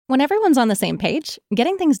When everyone's on the same page,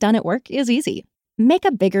 getting things done at work is easy. Make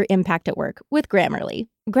a bigger impact at work with Grammarly.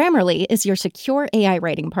 Grammarly is your secure AI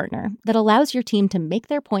writing partner that allows your team to make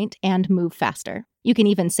their point and move faster. You can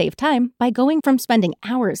even save time by going from spending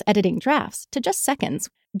hours editing drafts to just seconds.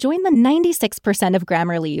 Join the 96% of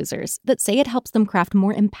Grammarly users that say it helps them craft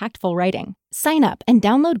more impactful writing. Sign up and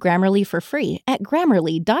download Grammarly for free at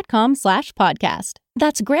grammarly.com/podcast.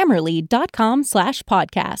 That's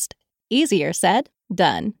grammarly.com/podcast. Easier said,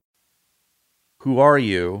 done. Who are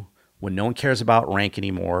you when no one cares about rank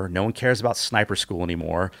anymore? No one cares about sniper school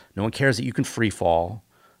anymore. No one cares that you can free fall.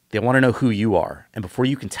 They want to know who you are. And before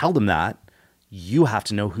you can tell them that, you have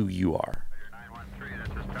to know who you are.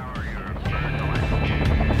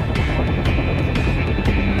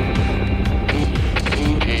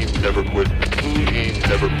 Team Never Quit. Team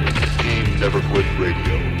Never Quit. Team Never Quit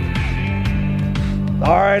Radio.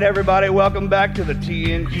 All right, everybody, welcome back to the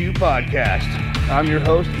TNQ podcast. I'm your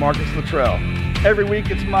host, Marcus Luttrell. Every week,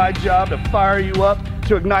 it's my job to fire you up,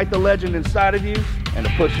 to ignite the legend inside of you, and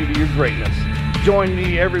to push you to your greatness. Join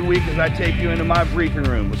me every week as I take you into my briefing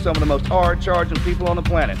room with some of the most hard-charging people on the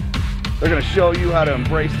planet. They're going to show you how to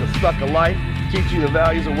embrace the suck of life, teach you the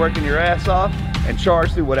values of working your ass off, and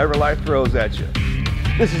charge through whatever life throws at you.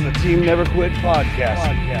 This is the Team Never Quit podcast.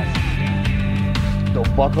 So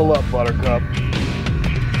buckle up, Buttercup.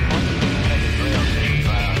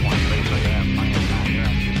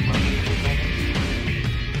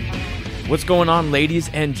 What's going on, ladies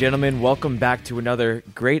and gentlemen? Welcome back to another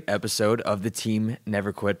great episode of the Team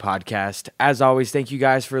Never Quit podcast. As always, thank you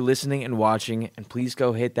guys for listening and watching, and please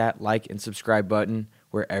go hit that like and subscribe button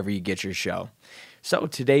wherever you get your show. So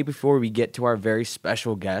today, before we get to our very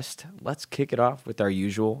special guest, let's kick it off with our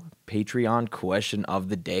usual Patreon question of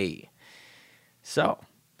the day. So,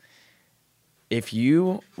 if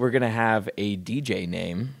you were going to have a DJ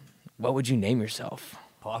name, what would you name yourself?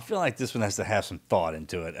 Well, I feel like this one has to have some thought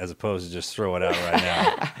into it as opposed to just throw it out right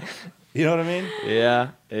now. You know what I mean? Yeah.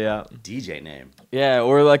 DJ name. Yeah,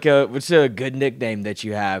 or what's a good nickname that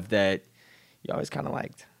you have that you always kind of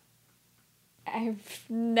liked? I've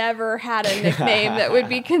never had a nickname that would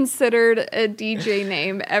be considered a DJ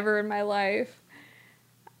name ever in my life.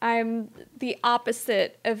 I'm the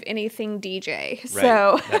opposite of anything DJ. Right.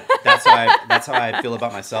 So that's how I feel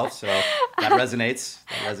about myself. So that resonates.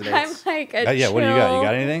 I'm like a yeah. chill. What do you got? You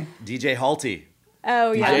got anything? DJ Halty.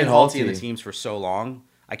 Oh yeah. I've been Halty in the teams for so long.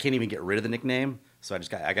 I can't even get rid of the nickname. So I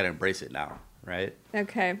got to embrace it now. Right.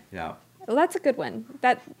 Okay. Yeah. Well, that's a good one.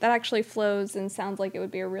 That actually flows and sounds like it would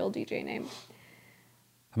be a real DJ name.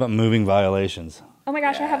 How about moving violations? Oh my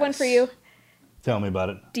gosh, I have one for you. Tell me about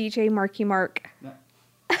it. DJ Marky Mark.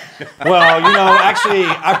 Well, actually,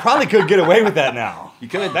 I probably could get away with that now. You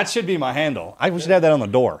could. That should be my handle. We should have that on the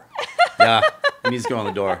door. Yeah, it needs to go on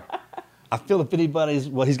the door. I feel if anybody's,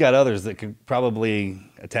 he's got others that could probably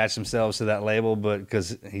attach themselves to that label, but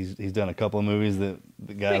because he's done a couple of movies that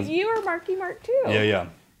the guys. But you are Marky Mark too. Yeah.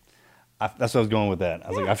 That's what I was going with that. I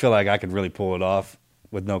was like, I feel like I could really pull it off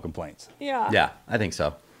with no complaints. Yeah. Yeah, I think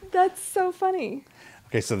so. That's so funny.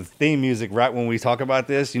 Okay, so the theme music, right when we talk about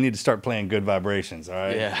this, you need to start playing Good Vibrations, all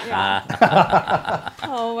right? Yeah.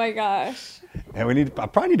 Oh my gosh. And I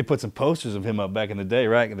probably need to put some posters of him up back in the day,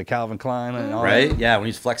 right? The Calvin Klein and all right? that. Yeah, when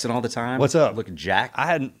he's flexing all the time. What's up? Looking jacked.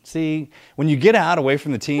 When you get out away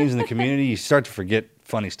from the teams and the community, you start to forget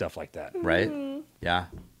funny stuff like that. Right? Yeah.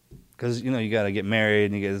 Because, you got to get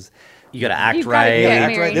married and you got to act You've gotta right. get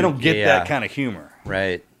act right. They don't get that kind of humor.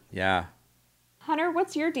 Right. Yeah. Hunter,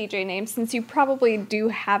 what's your DJ name? Since you probably do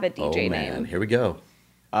have a DJ name. Here we go.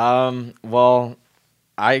 Well,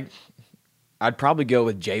 I'd probably go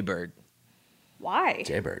with Jaybird. Why?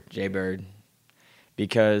 Jaybird.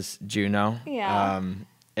 Because Juno. Yeah.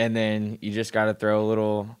 And then you just got to throw a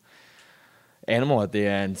little animal at the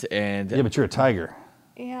end. Yeah, but you're a tiger.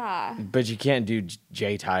 Yeah. But you can't do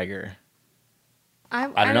J Tiger, I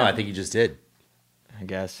don't know. I think you just did. I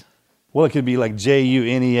guess. Well, it could be like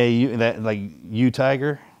Juneau, that like U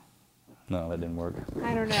Tiger. No, that didn't work.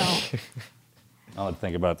 I don't know. I'll have to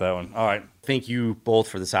think about that one. All right. Thank you both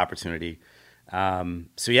for this opportunity.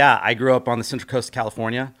 I grew up on the Central Coast of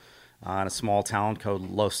California in a small town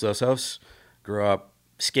called Los Osos. Grew up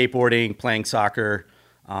skateboarding, playing soccer,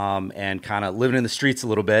 and kind of living in the streets a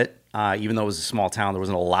little bit. Even though it was a small town, there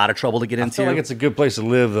wasn't a lot of trouble to get into. I feel like it's a good place to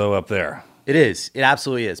live, though, up there. It is. It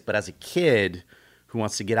absolutely is. But as a kid who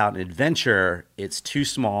wants to get out and adventure, it's too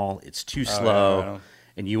small, it's too slow,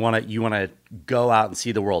 and you want to go out and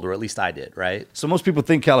see the world, or at least I did, right? So most people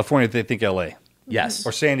think California, they think L.A. Yes.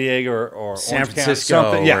 Or San Diego or San Orange Francisco.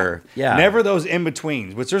 County, something. Yeah. Never those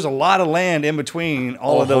in-betweens, which there's a lot of land in between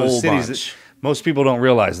all of those cities. That most people don't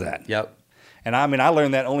realize that. Yep. And I mean, I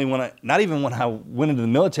learned that only not even when I went into the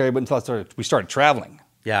military, but until we started traveling.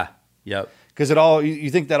 Yeah. Yep. Because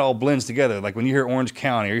you think that all blends together. Like when you hear Orange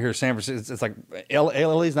County or you hear San Francisco, it's like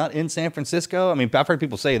LA's not in San Francisco. I mean, I've heard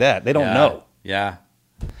people say that. They don't know. Yeah.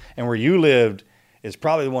 And where you lived is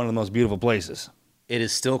probably one of the most beautiful places. It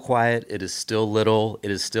is still quiet. It is still little.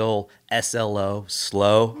 It is still SLO,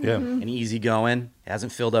 slow and easygoing. It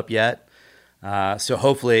hasn't filled up yet. So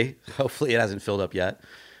hopefully it hasn't filled up yet.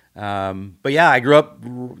 But yeah, I grew up,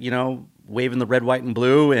 waving the red, white, and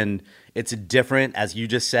blue, and it's different, as you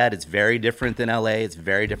just said. It's very different than LA. It's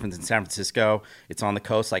very different than San Francisco. It's on the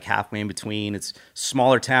coast, like halfway in between. It's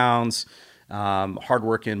smaller towns,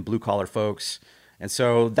 hardworking, blue-collar folks. And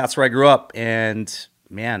so that's where I grew up. And,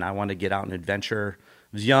 man, I wanted to get out and adventure. I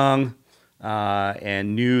was young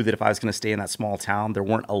and knew that if I was going to stay in that small town, there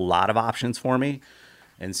weren't a lot of options for me.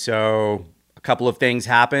 And so a couple of things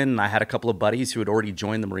happened. I had a couple of buddies who had already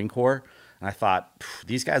joined the Marine Corps. And I thought,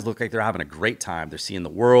 these guys look like they're having a great time. They're seeing the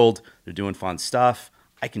world. They're doing fun stuff.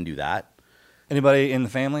 I can do that. Anybody in the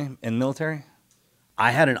family in the military? I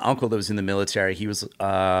had an uncle that was in the military. He was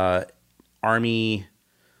Army,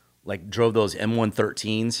 like drove those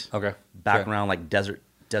M113s. Okay. Back around like Desert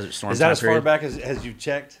Storm. Is that as far back as you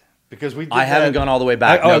checked? Because I haven't gone all the way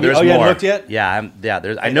back. No, there's more. You haven't looked yet? Yeah,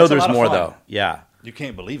 I know there's more though. Yeah. You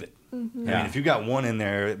can't believe it. Mm-hmm. I mean, if you got one in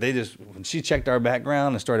there, when she checked our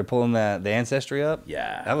background and started pulling the ancestry up,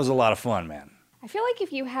 that was a lot of fun, man. I feel like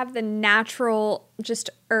if you have the natural just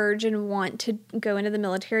urge and want to go into the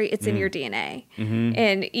military, it's in your DNA. Mm-hmm.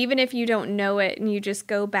 And even if you don't know it and you just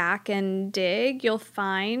go back and dig, you'll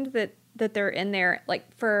find that they're in there.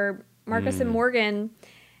 Like for Marcus and Morgan,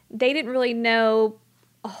 they didn't really know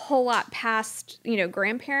a whole lot past,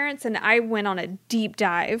 grandparents. And I went on a deep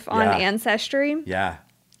dive on ancestry. Yeah.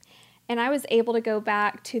 And I was able to go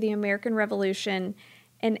back to the American Revolution,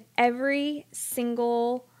 and every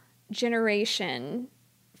single generation,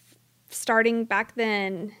 starting back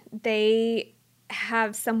then, they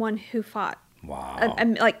have someone who fought. Wow.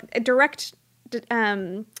 Like a direct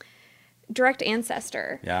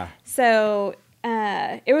ancestor. Yeah. So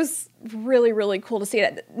it was really, really cool to see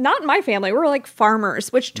it. Not in my family. We're like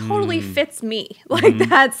farmers, which totally fits me. Like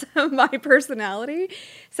that's my personality.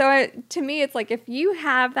 So to me, it's like if you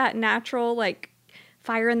have that natural like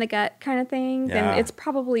fire in the gut kind of thing, then it's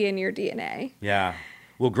probably in your DNA. Yeah.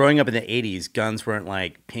 Well, growing up in the 80s, guns weren't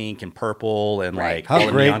like pink and purple and like how all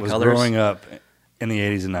the great neon was colors. growing up in the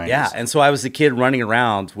 80s and 90s. Yeah, and so I was the kid running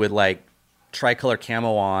around with like tricolor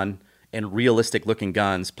camo on and realistic looking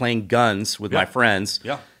guns, playing guns with my friends.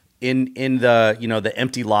 Yeah. In the the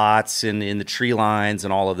empty lots and in the tree lines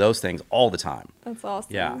and all of those things all the time. That's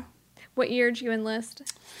awesome. Yeah. What year did you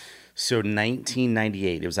enlist? So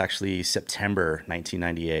 1998. It was actually September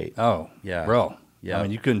 1998. Oh, yeah, bro. Yeah. I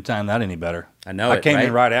mean, you couldn't time that any better. I know. I came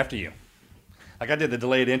in right after you. Like I did the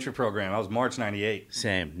delayed entry program. I was March 98.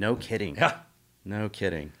 Same. No kidding. Yeah. No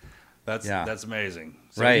kidding. That's amazing.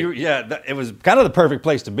 So right. It was kind of the perfect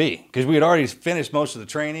place to be because we had already finished most of the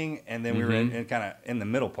training, and then we were in kind of in the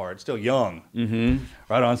middle part, still young. Mm-hmm.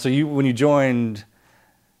 Right on. So when you joined,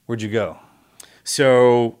 where'd you go?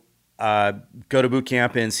 So go to boot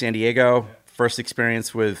camp in San Diego. First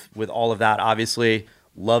experience with all of that. Obviously,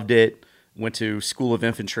 loved it. Went to School of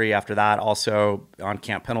Infantry after that, also on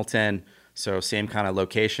Camp Pendleton. So same kind of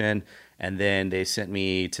location. And then they sent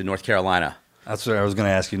me to North Carolina. That's what I was going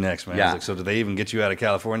to ask you next, man. Yeah. I was like, so did they even get you out of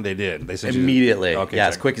California? They did. They sent immediately. You okay,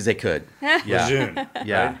 as quick as they could. Yeah. June.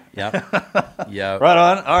 Yeah. Right? Yep. Yep. Right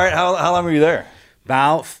on. All right. How long were you there?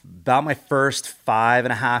 About my first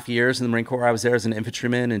 5.5 years in the Marine Corps. I was there as an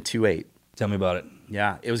infantryman in 2-8. Tell me about it.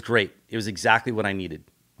 Yeah, it was great. It was exactly what I needed.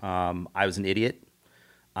 I was an idiot.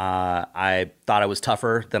 I thought I was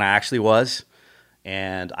tougher than I actually was.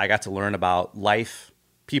 And I got to learn about life,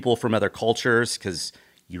 people from other cultures, because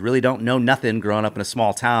you really don't know nothing growing up in a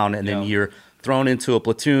small town. And then you're thrown into a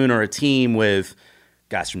platoon or a team with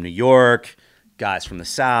guys from New York, guys from the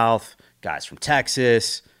South, guys from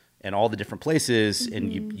Texas, and all the different places. Mm-hmm.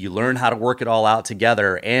 And you learn how to work it all out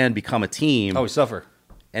together and become a team. Oh, we suffer.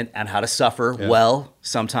 And how to suffer well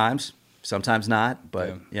sometimes not.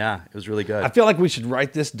 But yeah, it was really good. I feel like we should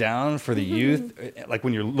write this down for the youth, like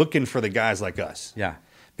when you're looking for the guys like us. Yeah.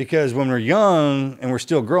 Because when we're young and we're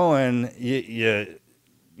still growing, you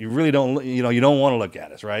really don't, you don't want to look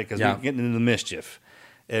at us, right? Because we're getting into the mischief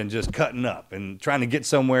and just cutting up and trying to get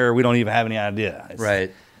somewhere we don't even have any idea.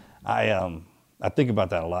 Right. I think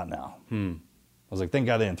about that a lot now. I was like, thank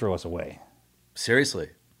God they didn't throw us away.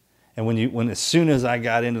 Seriously. And when as soon as I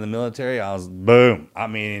got into the military, I was boom. I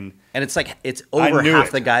mean, and it's like it's over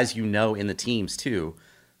half the guys in the teams too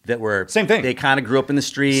that were Same thing. They kind of grew up in the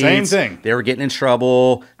streets. Same thing. They were getting in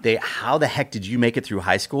trouble. How the heck did you make it through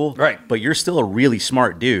high school? Right. But you're still a really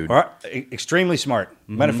smart dude. Right. Extremely smart.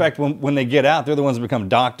 Matter of fact, when they get out, they're the ones that become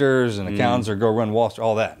doctors and accountants or go run Wall Street,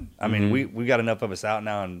 all that. I mean, we got enough of us out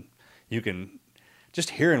now, and you can just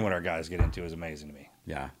hearing what our guys get into is amazing to me.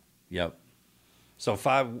 Yeah. Yep. So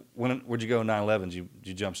where'd you go 9/11? Did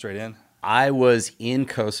you jump straight in? I was in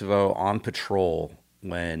Kosovo on patrol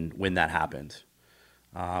when that happened.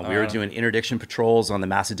 We were doing interdiction patrols on the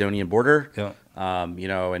Macedonian border. Yeah.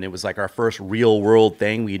 And it was like our first real world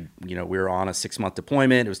thing. We were on a 6-month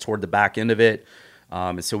deployment. It was toward the back end of it.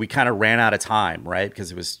 And so we kind of ran out of time, right?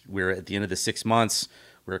 Because we were at the end of the 6 months.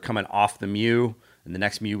 We were coming off the MEU, and the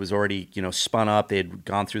next MEU was already, spun up. They had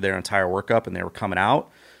gone through their entire workup, and they were coming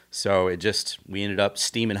out. So we ended up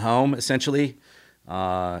steaming home essentially.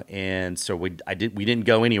 And so we didn't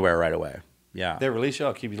go anywhere right away. Yeah. They release you,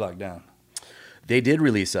 I'll keep you locked down. They did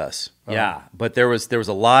release us, yeah, but there was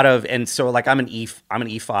a lot of, and so like I'm an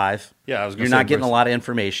E5. Yeah, I was gonna You're say, not getting a lot of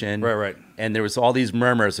information, right. And there was all these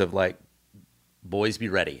murmurs of like, boys, be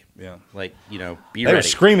ready, yeah, like be they ready. They were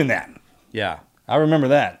screaming that. Yeah, I remember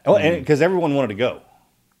that. Oh, and because everyone wanted to go.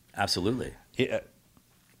 Absolutely. Yeah,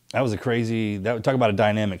 that was talk about a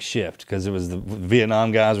dynamic shift because it was the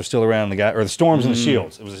Vietnam guys were still around, the Storms and the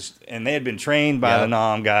Shields. It was, and they had been trained by the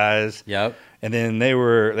Nam guys. Yep. And then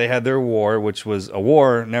they had their war, which was a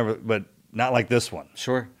war, but not like this one.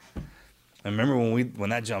 Sure. I remember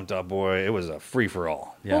when that jumped up, boy, it was a free for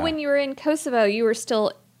all. Yeah. Well, when you were in Kosovo, you were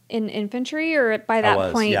still in infantry, or by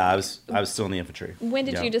that point? Yeah, I was still in the infantry. When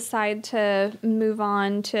did you decide to move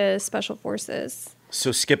on to special forces?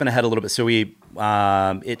 So skipping ahead a little bit, so we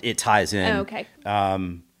it ties in. Oh, okay.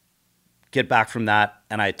 Get back from that,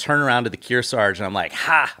 and I turn around to the Kearsarge, and I'm like,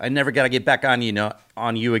 I never got to get back on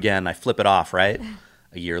you again. I flip it off, right?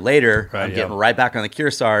 A year later, I'm getting right back on the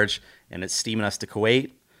Kearsarge, and it's steaming us to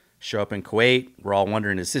Kuwait. Show up in Kuwait. We're all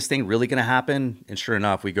wondering, is this thing really going to happen? And sure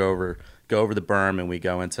enough, we go over the berm, and we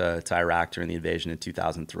go into Iraq during the invasion in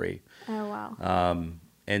 2003. Oh, wow.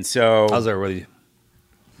 And so... I was there with you.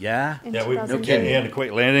 Yeah? Yeah, we in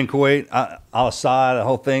Kuwait, landed in Kuwait. Al-Assad, the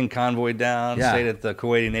whole thing, convoyed down, stayed at the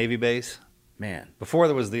Kuwaiti Navy base. Man. Before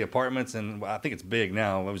there was the apartments, and I think it's big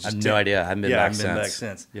now. It was just I have no idea. I haven't been back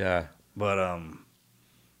since. Yeah. But I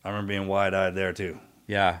remember being wide-eyed there, too.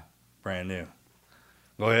 Yeah. Brand new.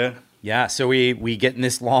 Go ahead. Yeah, so we get in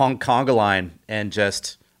this long conga line and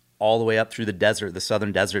just all the way up through the desert, the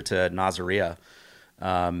southern desert to Nasiriyah.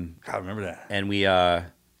 I remember that. And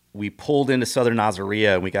we pulled into southern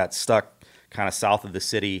Nasiriyah, and we got stuck kind of south of the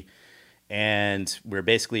city, and we were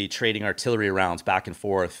basically trading artillery rounds back and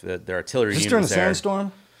forth. The artillery Was this unit during was the there.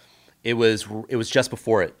 sandstorm? It was just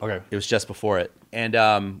before it. Okay. It was just before it.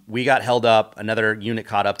 And we got held up. Another unit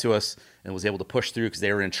caught up to us and was able to push through because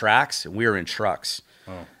they were in tracks and we were in trucks.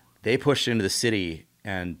 Oh. They pushed into the city,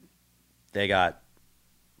 and they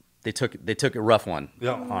took a rough one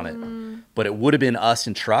on it. But it would have been us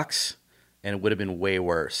in trucks, and it would have been way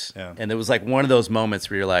worse. Yeah. And it was like one of those moments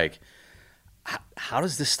where you're like, how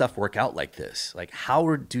does this stuff work out like this? Like,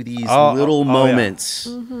 how do these little moments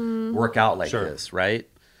work out like this, right?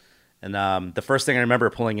 And the first thing I remember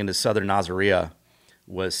pulling into southern Nasiriyah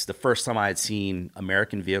was the first time I had seen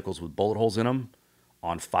American vehicles with bullet holes in them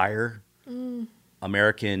on fire,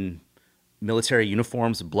 American military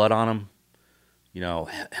uniforms with blood on them,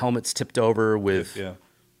 helmets tipped over with,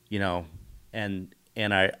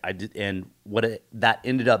 and I did, and that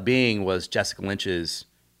ended up being was Jessica Lynch's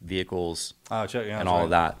vehicles and all of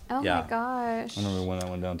that. Oh my gosh. I remember when that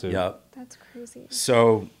went down too. Yep. That's crazy.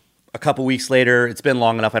 So a couple weeks later, it's been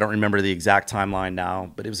long enough, I don't remember the exact timeline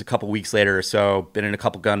now, but it was a couple weeks later or so, been in a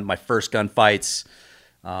couple my first gun fights,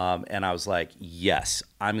 and I was like, yes,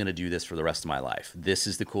 I'm going to do this for the rest of my life. This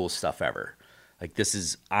is the coolest stuff ever. Like,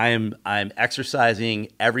 I'm exercising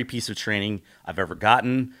every piece of training I've ever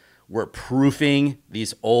gotten. We're proofing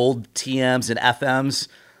these old TMs and FMs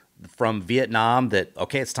from Vietnam that,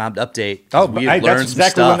 okay, it's time to update. That's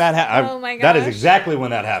exactly when that happened. Oh my gosh. That is exactly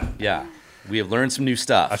when that happened. Yeah. We have learned some new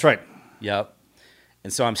stuff. That's right. Yep.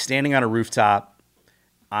 And so I'm standing on a rooftop.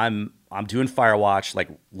 I'm doing Firewatch, like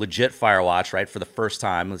legit Firewatch, right, for the first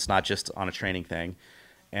time. It's not just on a training thing.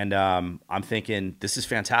 And I'm thinking, this is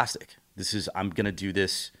fantastic. I'm going to do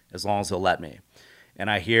this as long as they'll let me.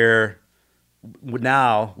 And I hear,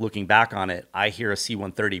 now looking back on it, I hear a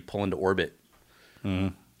C-130 pull into orbit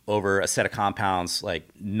over a set of compounds like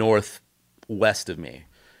northwest of me.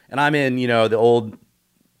 And I'm in, the old,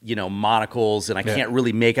 monocles, and I can't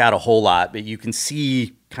really make out a whole lot, but you can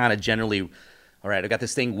see kind of generally, all right, I got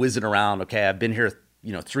this thing whizzing around. Okay, I've been here,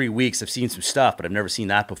 3 weeks. I've seen some stuff, but I've never seen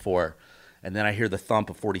that before. and then I hear the thump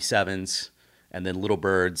of 47s, and then little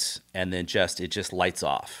birds, and then it just lights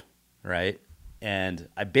off, right? And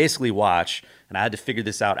I basically watch, and I had to figure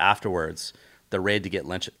this out afterwards, the raid to get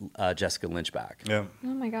Jessica Lynch back. Yeah. Oh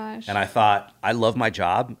my gosh. And I thought, I love my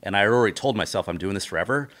job, and I already told myself I'm doing this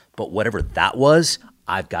forever, but whatever that was,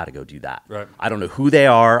 I've got to go do that. Right. I don't know who they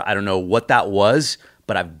are. I don't know what that was,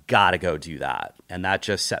 but I've got to go do that. And that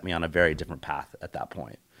just set me on a very different path at that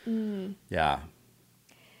point. Yeah.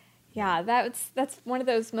 Yeah, that's one of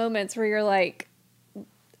those moments where you're like,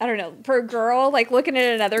 I don't know, for a girl, like looking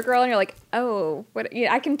at another girl and you're like, oh, what?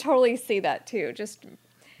 Yeah, I can totally see that too. Just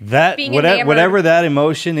That being whatever that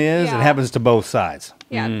emotion is, Yeah. it happens to both sides.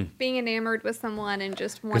 yeah, being enamored with someone and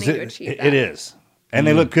just wanting to achieve that. It is, and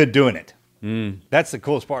they look good doing it. That's the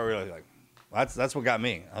coolest part. Really, like that's what got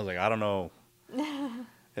me. I was like, I don't know,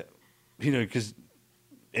 because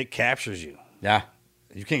it captures you. Yeah.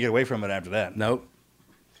 You can't get away from it after that. Nope.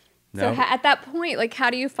 So No. at that point, like, how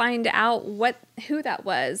do you find out who that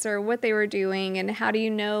was or what they were doing, and how do you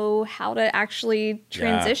know how to actually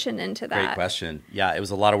transition into that? Great question. Yeah, it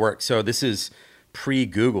was a lot of work. So this is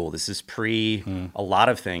pre-Google. This is pre a lot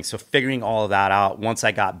of things. So figuring all of that out once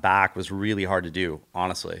I got back was really hard to do,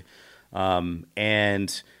 honestly.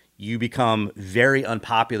 And you become very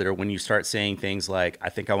unpopular when you start saying things like, I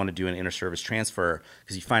think I want to do an inter-service transfer,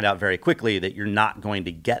 because you find out very quickly that you're not going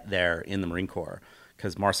to get there in the Marine Corps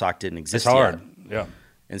because MARSOC didn't exist It's hard. yet. Yeah.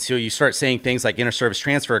 And so you start saying things like inter-service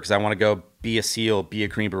transfer because I want to go be a SEAL, be a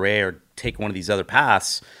Green Beret, or take one of these other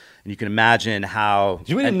paths. And you can imagine how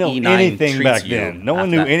You didn't an know E9 anything treats back you then. No one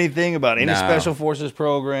after knew that. anything about any No. special forces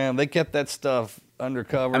program. They kept that stuff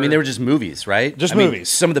undercover. I mean, they were just movies, right? Just I mean, movies.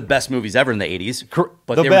 some of the best movies ever in the 80s,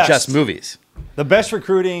 but The they best. were just movies. the best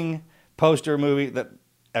recruiting poster movie that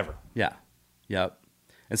ever. Yeah. Yep.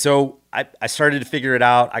 And so I started to figure it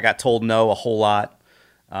out. I got told no a whole lot.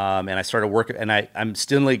 And I started working, and I'm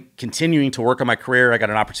still like continuing to work on my career. I got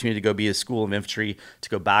an opportunity to go be a School of Infantry, to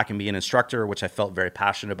go back and be an instructor, which I felt very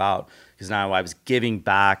passionate about because now I was giving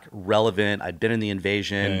back, relevant. I'd been in the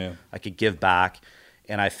invasion. Yeah. I could give back.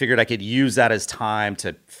 And I figured I could use that as time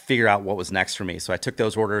to figure out what was next for me. So I took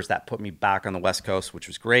those orders. That put me back on the West Coast, which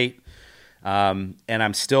was great. And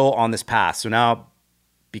I'm still on this path. So now,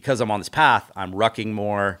 because I'm on this path, I'm rucking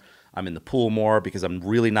more. I'm in the pool more because I'm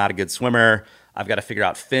really not a good swimmer. I've got to figure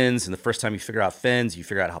out fins. And the first time you figure out fins, you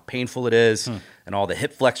figure out how painful it is and all the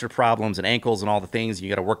hip flexor problems and ankles and all the things. You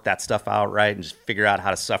got to work that stuff out, right? And just figure out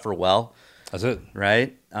how to suffer well. That's it.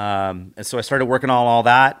 Right? And so I started working on all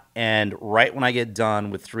that. And right when I get done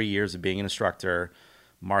with 3 years of being an instructor,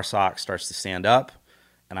 MARSOC starts to stand up.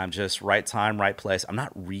 And I'm just right time, right place. I'm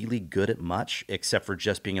not really good at much except for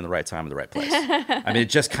just being in the right time in the right place. I mean, it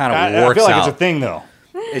just kind of works I feel like out. it's a thing, though.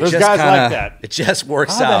 It There's just guys kinda, like that. It just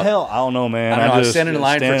works How out. the hell? I don't know, man. I don't know. I was just standing in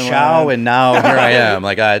line for stand in chow, line. and now here I am.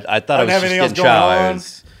 Like I thought I was have just anything else getting chow.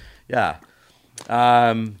 going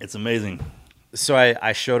on. Yeah. It's amazing. So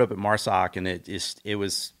I showed up at MARSOC, and it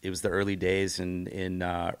was the early days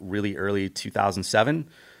in really early 2007.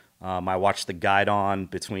 I watched the guide on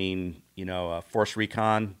between Force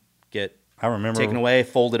Recon get I remember taken away,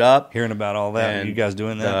 folded up, hearing about all that. and You guys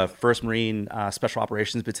doing that? The 1st Marine Special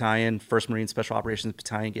Operations Battalion, 1st Marine Special Operations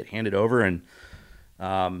Battalion get handed over, and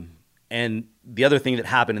the other thing that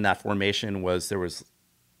happened in that formation was there was,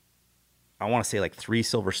 I want to say, like 3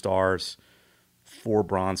 silver stars, 4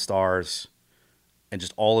 bronze stars, and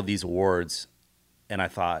just all of these awards. And I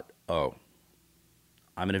thought, oh,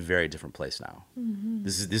 I'm in a very different place now. Mm-hmm.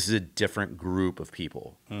 This is a different group of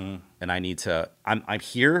people, and I need to. I'm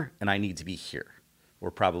here, and I need to be here,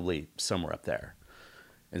 or probably somewhere up there.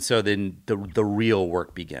 And so then the real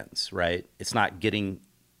work begins. Right? It's not getting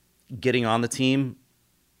on the team.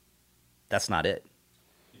 That's not it.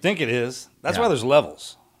 I think it is. That's Yeah. why there's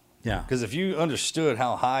levels. Yeah. Because if you understood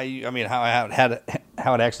how high,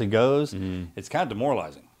 how it actually goes, it's kind of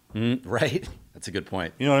demoralizing. Right. That's a good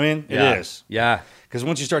point. You know what I mean? Yeah. It is. Yeah. Because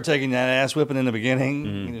once you start taking that ass whipping in the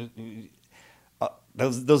beginning,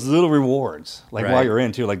 those little rewards, like Right. while you're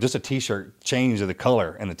in too, like just a T-shirt change of the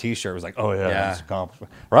color, and the T-shirt was like, oh yeah, Yeah. that's an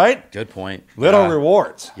accomplishment, right? Good point. Little Yeah.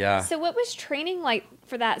 rewards. Yeah. So what was training like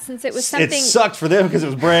for that, since it was something? It sucked for them because it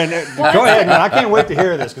was brand new. Well, Go ahead, man. I can't wait to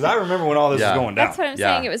hear this because I remember when all this Yeah. was going down. That's what I'm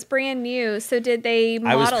Yeah. saying. It was brand new. So did they I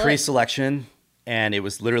model was it? pre-selection, and it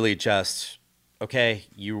was literally just, okay,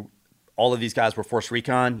 all of these guys were Force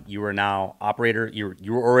Recon. You are now operator. You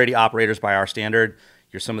were already operators by our standard.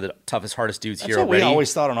 You're some of the toughest, hardest dudes That's here what already. we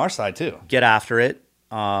always thought on our side too. Get after it.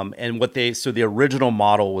 So the original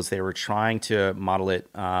model was they were trying to model it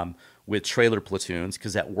with trailer platoons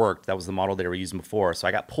because that worked. That was the model they were using before. So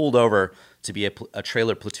I got pulled over to be a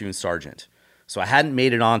trailer platoon sergeant. So I hadn't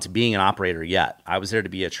made it on to being an operator yet. I was there to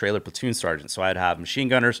be a trailer platoon sergeant. So I'd have machine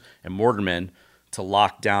gunners and mortarmen to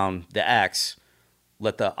lock down the X,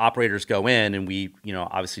 let the operators go in, and we,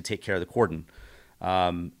 obviously take care of the cordon.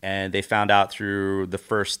 And they found out through the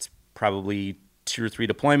first probably 2 or 3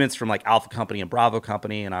 deployments from like Alpha Company and Bravo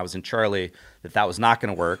Company, and I was in Charlie, that was not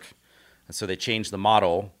going to work. And so they changed the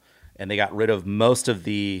model, and they got rid of most of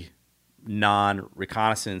the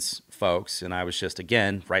non-reconnaissance folks, and I was just,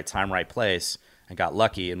 again, right time, right place, and got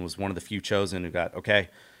lucky and was one of the few chosen who got, okay,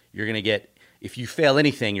 you're going to get, if you fail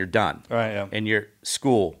anything, you're done. All right, yeah. And your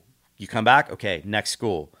school, you come back, okay, next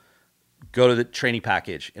school, go to the training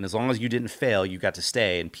package, and as long as you didn't fail, you got to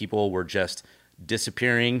stay, and people were just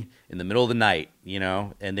disappearing in the middle of the night,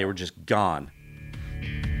 and they were just gone.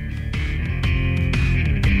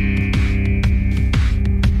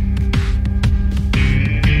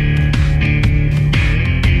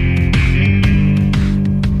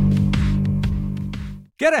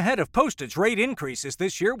 Get ahead of postage rate increases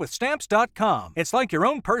this year with Stamps.com. It's like your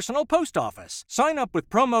own personal post office. Sign up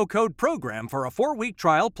with promo code PROGRAM for a 4-week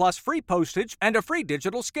trial plus free postage and a free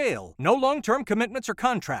digital scale. No long-term commitments or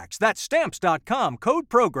contracts. That's Stamps.com, code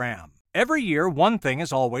PROGRAM. Every year, one thing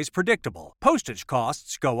is always predictable. Postage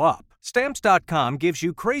costs go up. Stamps.com gives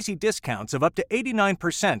you crazy discounts of up to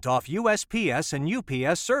 89% off USPS and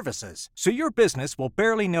UPS services, so your business will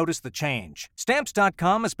barely notice the change.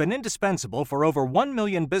 Stamps.com has been indispensable for over 1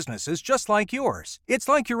 million businesses just like yours. It's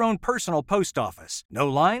like your own personal post office. No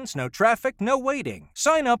lines, no traffic, no waiting.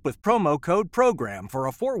 Sign up with promo code PROGRAM for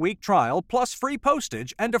a 4-week trial plus free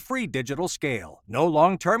postage and a free digital scale. No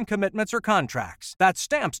long-term commitments or contracts. That's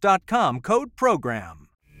Stamps.com, code PROGRAM.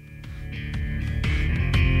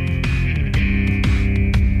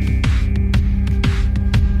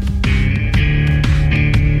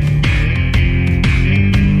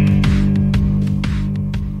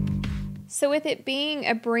 So with it being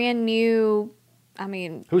a brand new,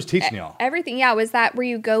 who's teaching y'all? Everything, yeah. Were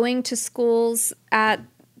you going to schools at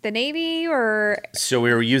the Navy or? So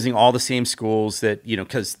we were using all the same schools that,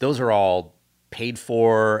 because those are all paid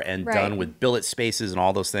for and done with billet spaces and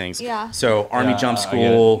all those things. Yeah. So Army Jump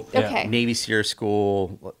School, Okay. Navy SEER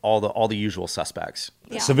School, all the usual suspects.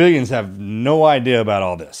 Yeah. Civilians have no idea about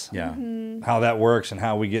all this. Yeah. How that works and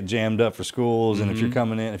how we get jammed up for schools, and if you're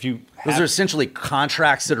coming in, Those are essentially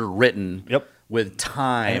contracts that are written with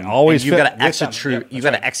time. And always you've got fit to with them. execute. You've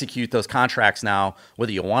got to execute those contracts now,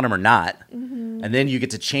 whether you want them or not, and then you get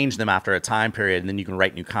to change them after a time period, and then you can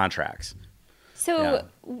write new contracts. So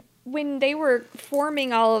when they were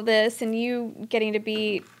forming all of this, and you getting to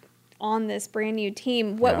be on this brand new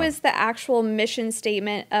team, what was the actual mission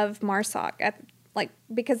statement of MARSOC?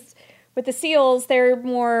 Because with the SEALs, they're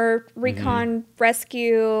more recon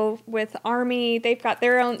rescue. With Army, they've got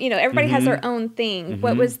their own, everybody has their own thing.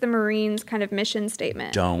 What was the Marines' kind of mission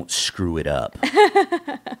statement? Don't screw it up.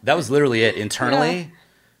 That was literally it. Internally,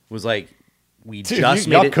 was like, we just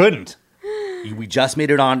made it. Couldn't. We just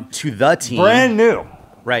made it on to the team. Brand new.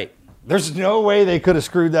 Right. There's no way they could have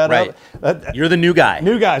screwed that up. You're the new guy.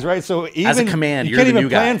 New guys, right? So even as a command, you you're can't the even new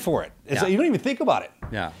guy. plan for it. It's like, you don't even think about it.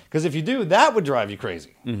 Yeah. Because if you do, that would drive you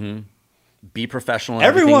crazy. Be professional. In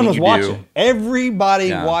Everyone was everything that you watching. do.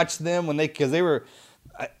 Everybody watched them because they were.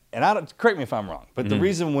 And correct me if I'm wrong, but the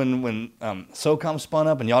reason when SOCOM spun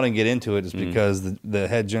up and y'all didn't get into it is because the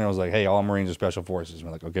head general was like, "Hey, all Marines are special forces." And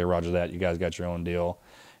we're like, "Okay, Roger that. You guys got your own deal."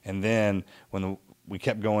 And then when we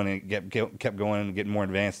kept going and kept going and getting more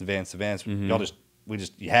advanced,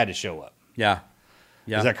 you had to show up. Yeah.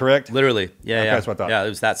 Is that correct? Literally. Yeah. Okay, Yeah. that's what I thought. Yeah. It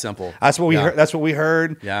was that simple. That's what we heard. That's what we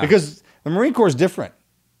heard. Yeah. Because the Marine Corps is different.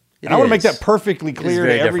 And I want to make that perfectly clear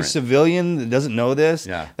to every civilian that doesn't know this.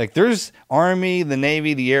 Yeah. Like there's Army, the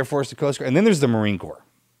Navy, the Air Force, the Coast Guard, and then there's the Marine Corps.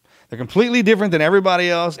 They're completely different than everybody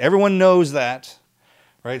else. Everyone knows that.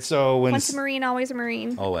 Right? So once a Marine, always a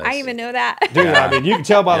Marine. Always. I even know that. Dude, you can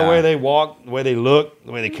tell by the way they walk, the way they look,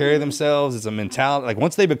 the way they carry themselves. It's a mentality. Like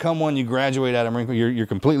once they become one, you graduate out of Marine Corps, you're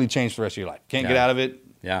completely changed for the rest of your life. Can't get out of it.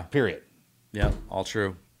 Yeah. Period. Yeah. All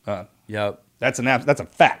true. Yep. That's a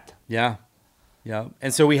fact. Yeah. Yeah.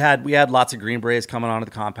 And so we had lots of Green Berets coming onto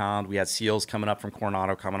the compound. We had SEALs coming up from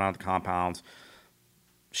Coronado coming onto the compound,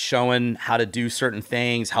 showing how to do certain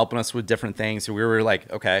things, helping us with different things. So we were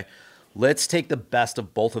like, okay, let's take the best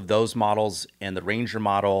of both of those models and the Ranger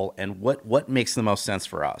model and what makes the most sense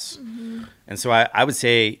for us. And so I would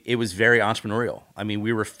say it was very entrepreneurial. I mean,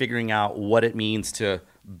 we were figuring out what it means to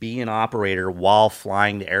be an operator while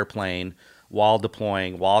flying the airplane, while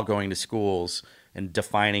deploying, while going to schools, and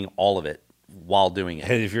defining all of it while doing it.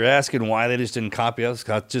 Hey, if you're asking why they just didn't copy us,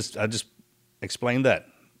 I just explained that.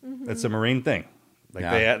 It's a Marine thing.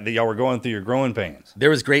 Like y'all were going through your growing pains. There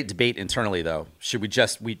was great debate internally, though. Should we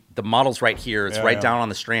the model's right here. It's down on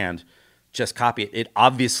the strand. Just copy it. It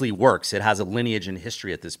obviously works. It has a lineage and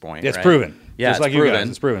history at this point. It's right? proven. Yeah, just like proven. you guys,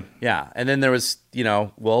 it's proven. Yeah, and then there was,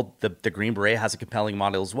 the Green Beret has a compelling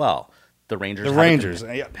model as well. The Rangers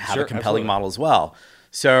have a compelling model as well.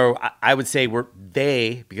 So I would say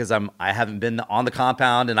because I haven't been on the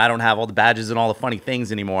compound and I don't have all the badges and all the funny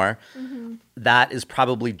things anymore. Mm-hmm. That is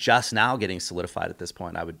probably just now getting solidified at this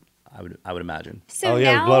point. I would imagine. So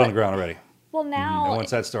there's blood on the ground already. Well, now, and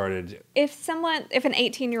once that started, if an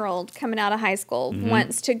 18-year-old coming out of high school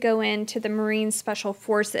wants to go into the Marine Special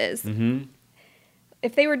Forces,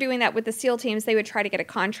 if they were doing that with the SEAL teams, they would try to get a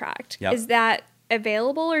contract. Yep. Is that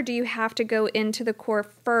available, or do you have to go into the Corps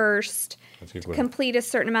first, complete a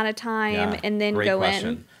certain amount of time, and then Great go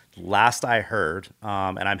question. in? Last I heard,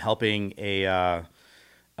 and I'm helping a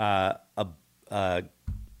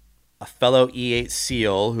fellow E8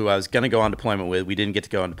 SEAL who I was going to go on deployment with. We didn't get to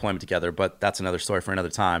go on deployment together, but that's another story for another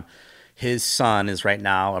time. His son is right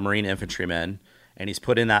now a Marine infantryman, and he's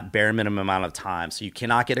put in that bare minimum amount of time. So you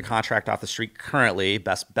cannot get a contract off the street currently,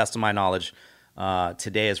 best of my knowledge,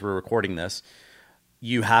 today as we're recording this.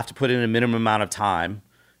 You have to put in a minimum amount of time.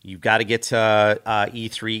 You've got to get to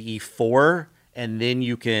E3, E4, and then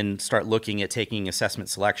you can start looking at taking assessment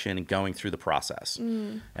selection and going through the process.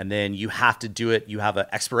 And then you have to do it. You have an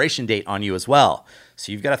expiration date on you as well.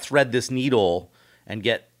 So you've got to thread this needle and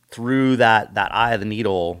get through that eye of the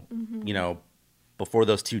needle, before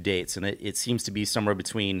those two dates. And it seems to be somewhere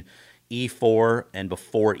between E4 and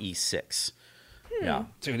before E6. Yeah.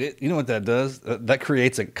 dude, you know what that does? That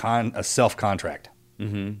creates a self-contract.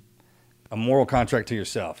 Mm-hmm. A moral contract to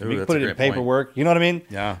yourself. If you put it in paperwork, point. You know what I mean?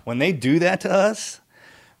 Yeah. When they do that to us,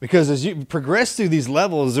 because as you progress through these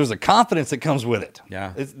levels, there's a confidence that comes with it.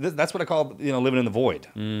 Yeah. That's what I call living in the void.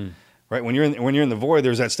 Right? When you're in the void,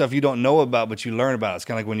 there's that stuff you don't know about, but you learn about. It's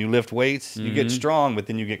kind of like when you lift weights, you get strong, but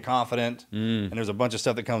then you get confident, and there's a bunch of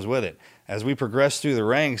stuff that comes with it. As we progress through the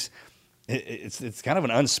ranks, it's kind of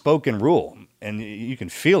an unspoken rule, and you can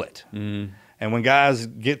feel it. And when guys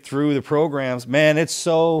get through the programs, man, it's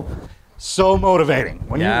so motivating.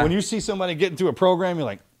 When you see somebody getting through a program, you're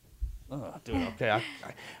like, oh, dude, okay,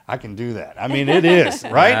 I can do that. I mean, it is,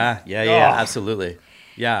 right? Yeah, absolutely.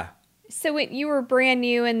 Yeah. So when you were brand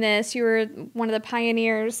new in this, you were one of the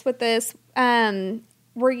pioneers with this.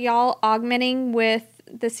 Were y'all augmenting with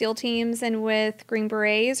the SEAL teams and with Green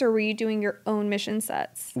Berets, or were you doing your own mission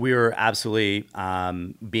sets? We were absolutely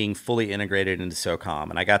being fully integrated into SOCOM,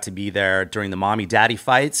 and I got to be there during the mommy-daddy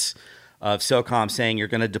fights of SOCOM saying, you're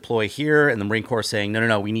going to deploy here, and the Marine Corps saying,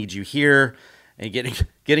 no, we need you here, and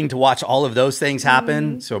getting to watch all of those things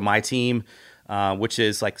happen. So my team, which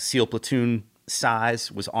is like SEAL platoon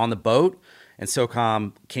size, was on the boat, and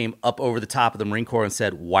SOCOM came up over the top of the Marine Corps and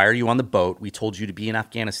said, why are you on the boat? We told you to be in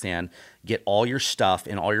Afghanistan. Get all your stuff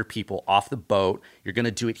and all your people off the boat. You're going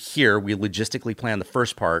to do it here. We logistically planned the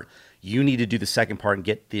first part. You need to do the second part and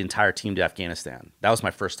get the entire team to Afghanistan. That was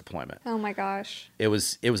my first deployment. Oh, my gosh. It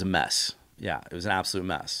was a mess. Yeah, it was an absolute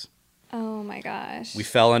mess. Oh, my gosh. We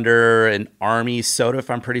fell under an Army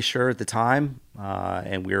SOTF, I'm pretty sure, at the time.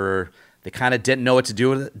 And they kind of didn't know what to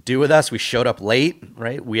do with us. We showed up late,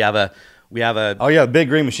 right? We have a big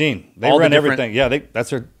green machine. They run everything. Yeah,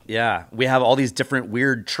 that's their. Yeah, we have all these different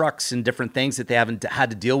weird trucks and different things that they haven't had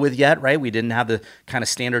to deal with yet, right? We didn't have the kind of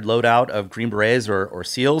standard loadout of Green Berets or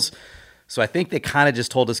SEALs. So I think they kind of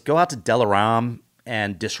just told us, go out to Delaram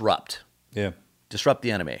and disrupt. Yeah. Disrupt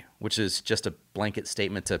the enemy, which is just a blanket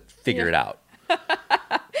statement to figure it out.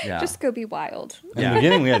 Yeah. Just go be wild. In the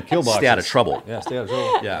beginning, we had kill boxes. Stay out of trouble. Yeah, stay out of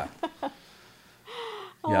trouble. Yeah.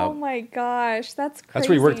 Oh, my gosh. That's crazy. That's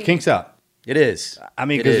where you work the kinks out. It is. I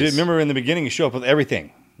mean, because remember in the beginning, you show up with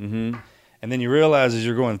everything. Mm-hmm. And then you realize as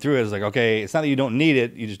you're going through it, it's like, okay, it's not that you don't need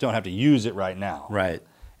it, you just don't have to use it right now. Right.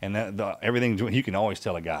 And everything, you can always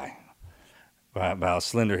tell a guy by how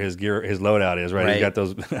slender his loadout is, right? He's got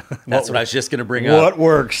those. That's what I was just going to bring up. What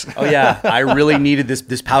works? Oh, yeah. I really needed this.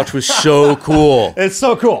 This pouch was so cool. It's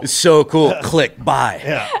so cool. It's so cool. Click, buy.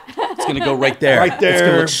 Yeah. It's going to go right there. Right there. It's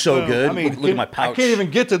going to look so good. I mean, look at my pouch. I can't even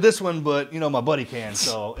get to this one, but, my buddy can,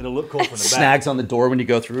 so it'll look cool from the back. Snags on the door when you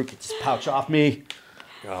go through. Get this pouch off me.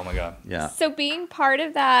 Oh, my God. Yeah. So being part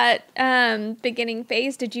of that beginning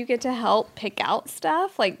phase, did you get to help pick out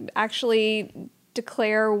stuff? Like actually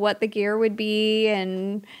declare what the gear would be?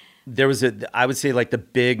 And there was I would say like the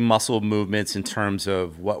big muscle movements in terms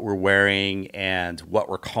of what we're wearing and what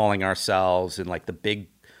we're calling ourselves, and like the big,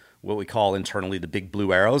 what we call internally the big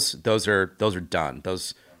blue arrows. Those are done.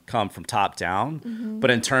 Those come from top down. Mm-hmm.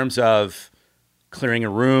 But in terms of clearing a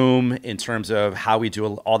room, in terms of how we do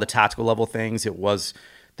all the tactical level things.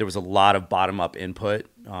 There was a lot of bottom up input,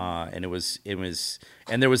 and there was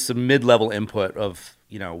some mid level input of,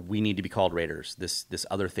 we need to be called Raiders. This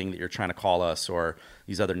other thing that you're trying to call us, or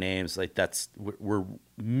these other names, like we're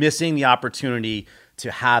missing the opportunity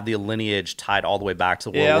to have the lineage tied all the way back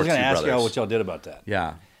to the World War II I was going to ask brothers. y'all what y'all did about that.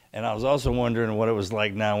 Yeah. And I was also wondering what it was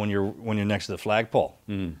like now when you're next to the flagpole.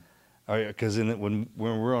 Because when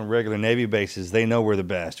we're on regular Navy bases, they know we're the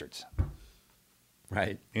bastards.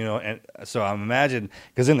 Right. And so I'm imagining,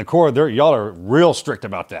 because in the Corps, y'all are real strict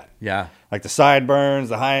about that. Yeah. Like the sideburns,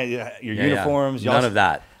 your uniforms. None of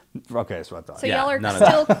that. Okay, that's what I thought. So y'all are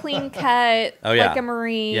still clean cut, like a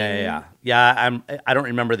Marine. Yeah. I don't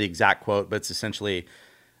remember the exact quote, but it's essentially,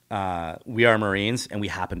 we are Marines and we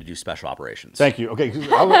happen to do special operations. Thank you. Okay,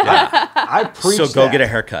 I preach So go that. get a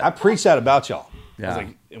haircut. I preach that about y'all. Yeah. I was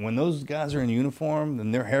like, when those guys are in uniform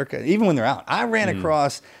and their haircut, even when they're out, I ran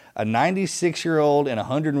across a 96-year-old and a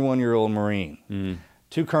 101-year-old Marine,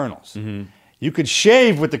 two colonels. You could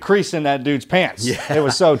shave with the crease in that dude's pants. Yeah. It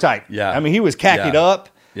was so tight. Yeah. I mean, he was khakied up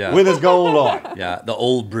with his gold on. Yeah, the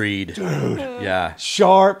old breed. Dude. Yeah.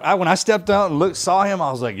 Sharp. When I stepped out and saw him,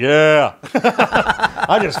 I was like, yeah.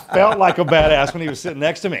 I just felt like a badass when he was sitting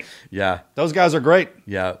next to me. Yeah. Those guys are great.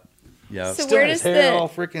 Yeah. Yeah. So Still where his does hair all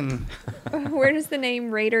freaking... where does the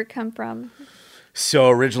name Raider come from? So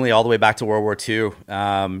originally all the way back to World War II,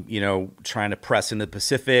 trying to press into the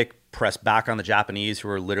Pacific, press back on the Japanese, who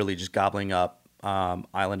were literally just gobbling up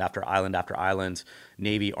island after island after island.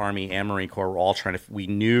 Navy, Army, and Marine Corps were all we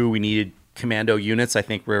knew we needed commando units, I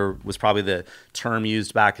think was probably the term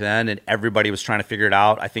used back then, and everybody was trying to figure it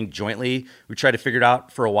out. I think jointly we tried to figure it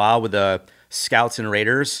out for a while with the Scouts and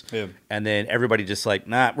Raiders, and then everybody just like,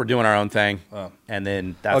 we're doing our own thing, and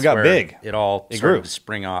then that's got where big. It all started to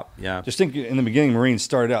spring up. Yeah, just think in the beginning, Marines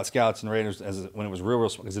started out Scouts and Raiders when it was real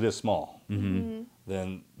small, because it is small.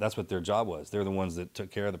 Then that's what their job was. They're the ones that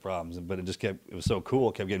took care of the problems, but it was so cool.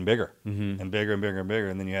 It kept getting bigger and bigger and bigger and bigger,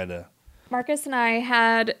 and then you had to. Marcus and I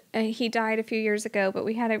had, he died a few years ago, but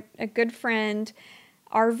we had a good friend,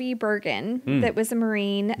 R.V. Bergen, that was a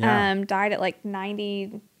Marine, died at like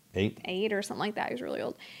 98 or something like that. He was really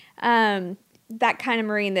old. That kind of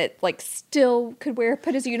Marine that like still could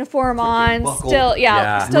put his uniform on, still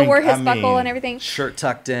wore his buckle and everything. Shirt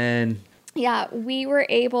tucked in. Yeah, we were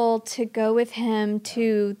able to go with him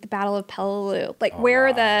to the Battle of Peleliu,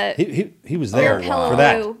 where the he was there Peleliu for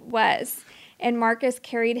that. was. And Marcus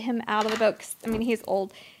carried him out of the boat. 'Cause, I mean, he's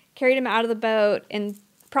old. Carried him out of the boat and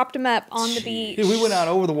propped him up on the beach. Dude, we went out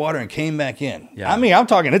over the water and came back in. Yeah. I mean, I'm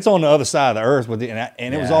talking, it's on the other side of the earth,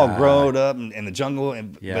 and it was all grown up in the jungle,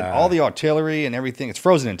 but all the artillery and everything, it's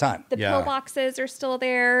frozen in time. The pillboxes are still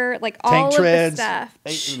there, Tank all treads, of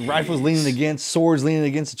the stuff. Rifles leaning against, swords leaning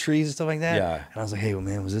against the trees and stuff like that. Yeah. And I was like, hey, well,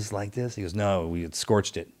 man, was this like this? He goes, no, we had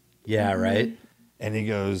scorched it. Yeah, right. And he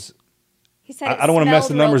goes, He said I don't want to mess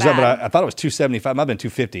the numbers up, bad. but I thought it was 275. It might have been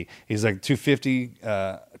 250. He's like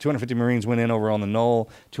 250 Marines went in over on the knoll,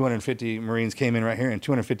 250 Marines came in right here, and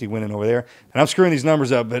 250 went in over there. And I'm screwing these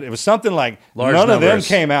numbers up, but it was something like Large none numbers. of them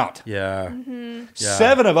came out. Yeah. Mm-hmm.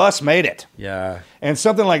 7 of us made it. Yeah. And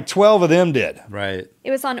something like 12 of them did. Right.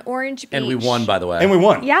 It was on Orange Beach. And we won, by the way. And we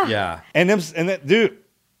won. Yeah. Yeah. And that dude,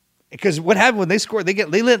 because what happened when they scored,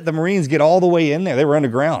 they let the Marines get all the way in there. They were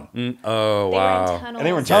underground. Oh, They wow. were in tunnels. And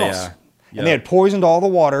they were in tunnels. Yeah. And they had poisoned all the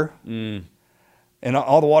water and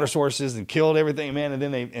all the water sources and killed everything, man. And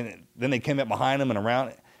then they came up behind them and around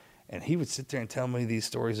it. And he would sit there and tell me these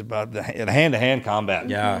stories about the hand-to-hand combat.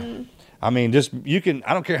 Yeah. Mm-hmm. I mean,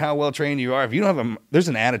 I don't care how well trained you are. If you don't have there's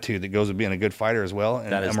an attitude that goes with being a good fighter as well.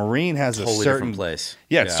 And That is a Marine has totally a certain different place.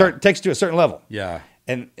 Yeah, takes you to a certain level. Yeah.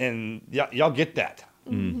 And y'all get that.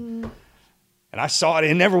 Mm-hmm. And I saw it.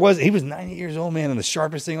 It never was. He was 90 years old, man, and the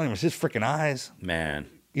sharpest thing on him was his freaking eyes. Man.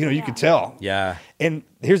 You could tell. Yeah. And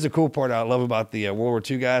here's the cool part I love about the World War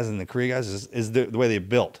II guys and the Korea guys is the way they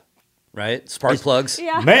built. Right? Spark plugs.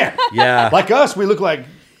 Yeah. Man. Yeah. Like us, we look like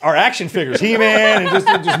our action figures. He-Man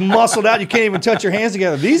and just muscled out. You can't even touch your hands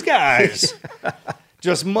together. These guys,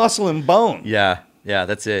 just muscle and bone. Yeah. Yeah,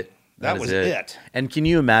 that's it. That was it. And can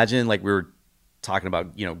you imagine, like we were talking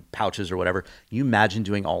about, pouches or whatever, can you imagine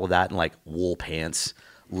doing all of that in like wool pants,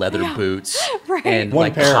 leather boots, Right. and One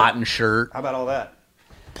like pair. cotton shirt? How about all that?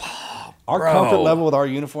 Our comfort level with our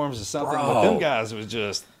uniforms is something, but them guys was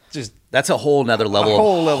just That's a whole nother level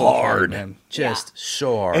whole of level of hard. hard, man. Just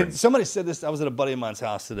so hard. And somebody said this. I was at a buddy of mine's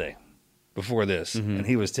house today, before this, and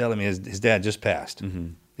he was telling me his dad just passed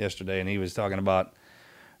yesterday, and he was talking about.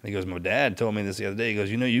 And he goes, my dad told me this the other day. He goes,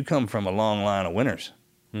 you come from a long line of winners,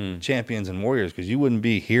 champions and warriors, because you wouldn't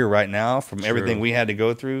be here right now from everything we had to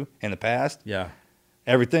go through in the past. Yeah.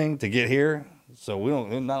 everything to get here. So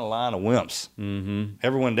there's not a line of wimps. Mm-hmm.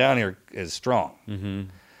 Everyone down here is strong. Mm-hmm.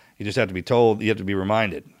 You just have to be told. You have to be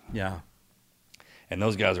reminded. Yeah. And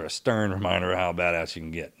those guys are a stern reminder of how badass you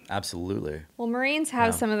can get. Absolutely. Well, Marines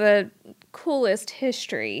have some of the coolest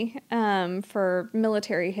history for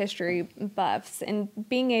military history buffs, and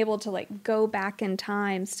being able to like go back in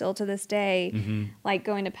time still to this day, like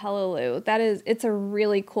going to Peleliu, it's a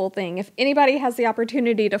really cool thing. If anybody has the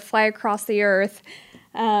opportunity to fly across the earth,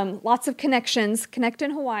 lots of connections, connect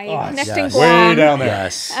in Hawaii, connect in Guam. Way down there.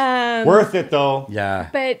 Yes. Worth it though. Yeah.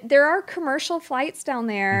 But there are commercial flights down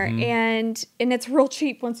there, and it's real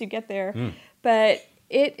cheap once you get there. But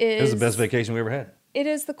it was the best vacation we ever had. It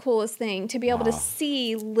is the coolest thing to be able to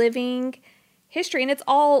see living history, and it's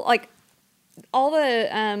all like all the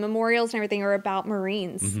memorials and everything are about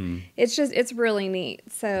Marines. It's really neat.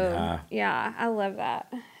 So yeah, I love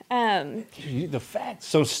that. The fact,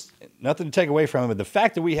 so nothing to take away from it, but the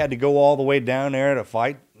fact that we had to go all the way down there to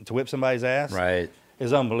fight to whip somebody's ass, Right.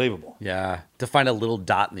 is unbelievable. Yeah. To find a little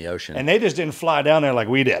dot in the ocean. And they just didn't fly down there like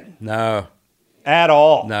we did No. at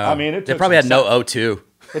all. No. I mean, they probably had no O2.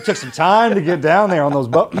 It took some time to get down there on those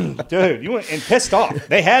boats. Dude, you went and pissed off.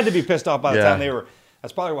 They had to be pissed off by the time they were.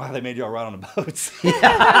 That's probably why they made y'all ride on the boats.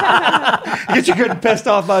 Get you good and pissed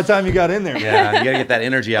off by the time you got in there. Yeah, you got to get that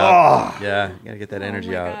energy out. Yeah, you got to get that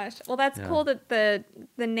energy out. Oh my gosh. Well, that's cool that the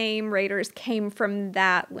name Raiders came from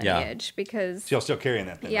that lineage because So y'all still carrying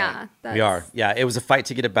that thing, right? We are. Yeah, it was a fight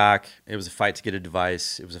to get it back. It was a fight to get a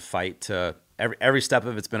device. It was a fight to every step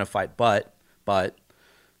of it's been a fight, but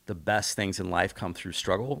the best things in life come through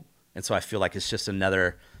struggle. And so I feel like it's just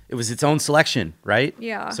it was its own selection, right?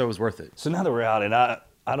 Yeah. So it was worth it. So now that we're out, and I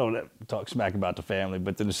don't talk smack about the family,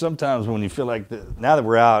 but then sometimes when you feel like now that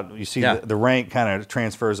we're out, you see the rank kind of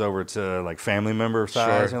transfers over to like family member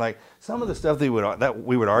size. Sure. And like some of the stuff that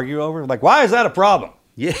we would argue over, like why is that a problem?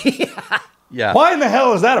 Yeah. Yeah. Why in the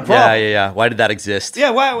hell is that a problem? Yeah. Why did that exist? Yeah,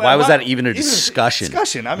 why was that even a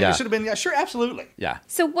discussion? I mean, it should have been, sure, absolutely. Yeah.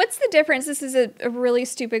 So what's the difference? This is a really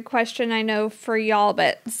stupid question, I know, for y'all,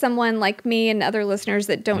 but someone like me and other listeners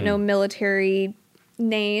that don't know military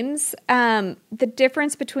names, the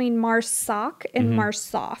difference between MARSOC and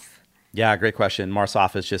MARSOF. Yeah, great question.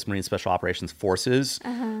 MARSOF is just Marine Special Operations Forces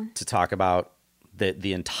to talk about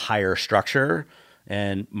the entire structure.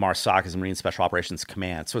 And MARSOC is Marine Special Operations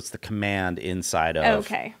Command. So it's the command inside of...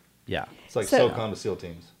 Okay. Yeah. It's like SOCOM to SEAL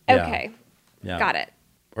teams. Okay. Yeah. Got it.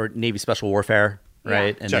 Or Navy Special Warfare,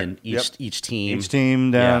 right? And Check. then each team... Each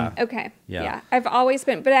team down. Yeah. Okay. Yeah. Yeah. I've always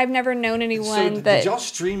been, but I've never known anyone So that... did y'all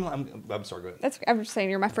stream? I'm sorry, go ahead. I'm just saying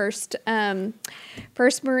you're my first Marine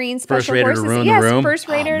First Special raider to Forces. ruin the room? First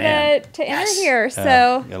raider man. to enter here. So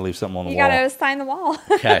You gotta leave something on the you wall. got to sign the wall.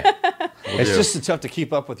 Okay. It's just tough to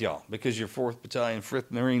keep up with y'all because you're 4th Battalion,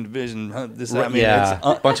 5th Marine Division. This, I mean, yeah.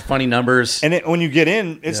 it's, Bunch of funny numbers. and when you get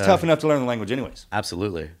in, it's tough enough to learn the language, anyways.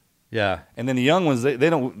 Absolutely. Yeah. And then the young ones, they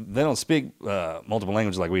don't speak multiple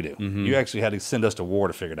languages like we do. You actually had to send us to war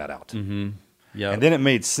to figure that out. Yeah. And then it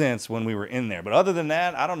made sense when we were in there. But other than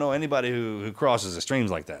that, I don't know anybody who crosses the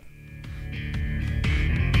streams like that.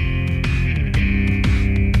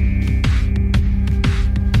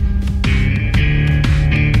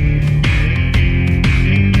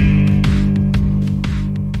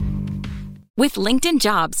 With LinkedIn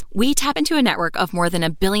Jobs, we tap into a network of more than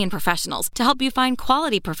 1 billion professionals to help you find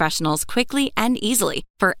quality professionals quickly and easily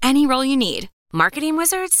for any role you need. Marketing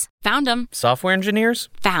wizards? Found them. Software engineers?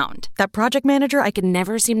 Found. That project manager I could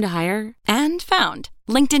never seem to hire? And found.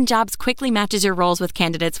 LinkedIn Jobs quickly matches your roles with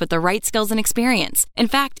candidates with the right skills and experience. In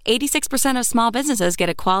fact, 86% of small businesses get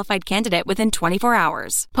a qualified candidate within 24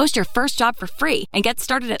 hours. Post your first job for free and get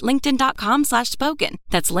started at linkedin.com/spoken.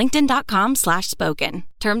 That's linkedin.com/spoken.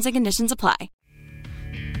 Terms and conditions apply.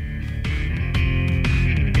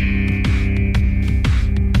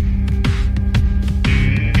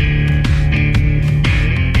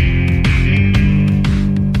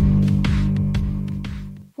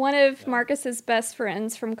 One of Marcus's best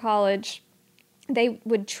friends from college, they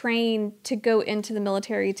would train to go into the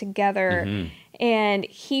military together. And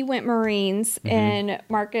he went Marines and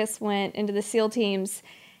Marcus went into the SEAL teams.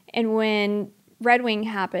 And when Red Wing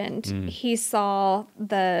happened, he saw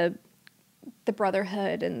the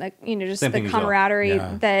brotherhood and the just Same the thing as y'all. camaraderie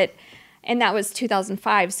that, and that was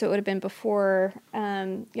 2005, so it would have been before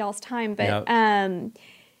y'all's time. But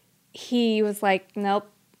he was like, nope.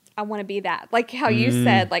 I want to be that. Like how you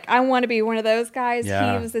said, like, I want to be one of those guys.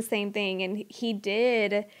 Yeah. He was the same thing. And he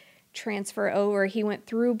did transfer over. He went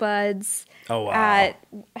through BUDS Oh, wow. at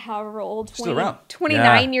however old, Still around.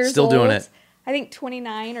 29 years Still old. doing it. I think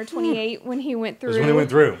 29 or 28 when he went through. When he went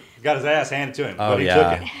through. Got his ass handed to him. Oh, but he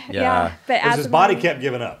yeah. took it. Yeah. But Because as his a body Marine- kept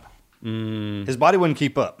giving up. His body wouldn't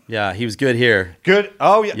keep up. Yeah, he was good here. Good.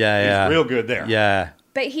 Oh, yeah. Yeah, He's real good there. Yeah.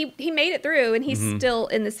 But he made it through, and he's still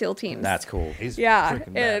in the SEAL teams. That's cool. He's Yeah,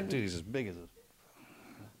 freaking bad. and- Dude, he's as big as a...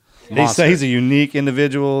 They Monster. say he's a unique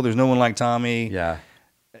individual. There's no one like Tommy. Yeah.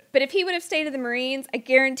 But if he would have stayed in the Marines, I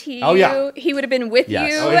guarantee you, Oh, yeah. he would have been with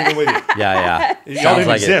Yes. you. Oh, he's been with you. Yeah, Y'all Sounds didn't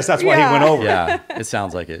like exist. it. That's why he Yeah. went over. Yeah, it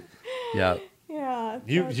sounds like it. Yeah. Yeah.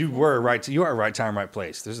 You were right. You are right time, right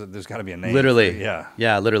place. There's got to be a name. Literally. for it. Yeah.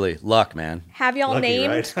 Yeah, literally. Luck, man. Have y'all Lucky,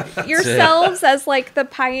 named right? yourselves as like the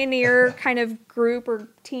pioneer kind of group or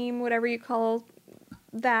team, whatever you call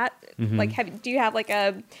that? Mm-hmm. Like, do you have like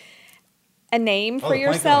a name for the plank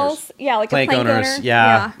yourselves? Yeah, like Plank a plank owners.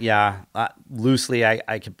 owner. Yeah. Loosely,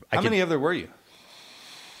 I could. How many of there were you?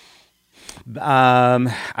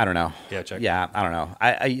 I don't know. Yeah, check. Yeah, I don't know.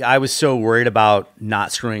 I was so worried about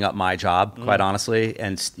not screwing up my job, quite honestly,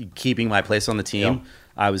 and keeping my place on the team. Yep.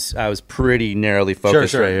 I was pretty narrowly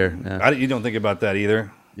focused right here. Yeah. You don't think about that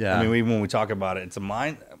either. Yeah. I mean, even when we talk about it, it's a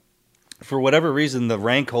mind. For whatever reason, the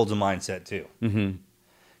rank holds a mindset too. Mm-hmm.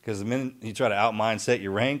 Because the minute you try to out mindset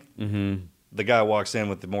your rank, the guy walks in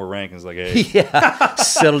with the more rank and is like, "Hey, Yeah,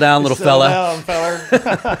 settle down, little settle fella." down,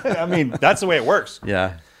 feller." I mean, that's the way it works.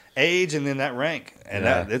 Yeah, Age and then that rank, and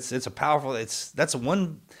Yeah. it's a powerful. That's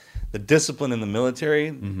the discipline in the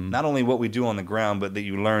military. Not only what we do on the ground, but that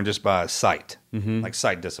you learn just by sight, like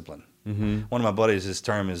sight discipline. One of my buddies, his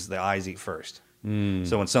term is the eyes eat first.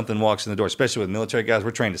 So when something walks in the door, especially with military guys, we're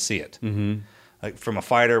trained to see it. Like from a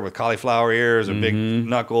fighter with cauliflower ears or big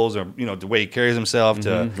knuckles, or the way he carries himself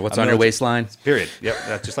to what's a on your military- waistline? Period. Yep,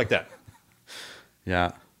 that's just like that. Yeah.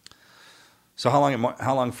 So how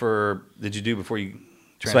long did you do before you?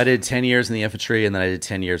 So I did 10 years in the infantry, and then I did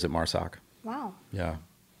 10 years at MARSOC. Wow, Yeah.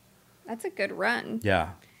 that's a good run. Yeah.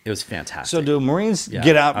 It was fantastic. So do Marines Yeah,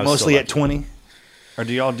 get out I was so mostly at lucky. 20, or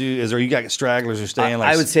do y'all do? You got stragglers who stay in?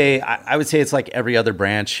 Like I would say it's like every other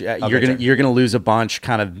branch. You're gonna lose a bunch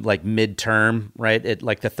kind of like midterm, right? At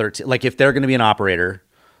like the 13. Like if they're gonna be an operator,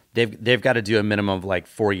 they've got to do a minimum of like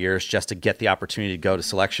 4 years just to get the opportunity to go to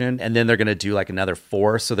selection, and then they're gonna do like another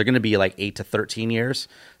 4. So they're gonna be like 8 to 13 years.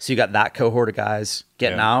 So you got that cohort of guys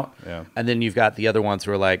getting out, and then you've got the other ones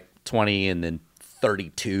who are like 20 and then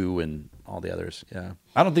 32 and all the others. Yeah.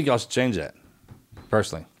 I don't think y'all should change that.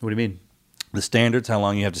 Personally, What do you mean? the standards, how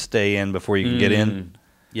long you have to stay in before you can get in,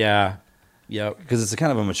 Yeah. Yep. because it's a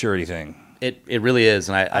kind of a maturity thing. It really is,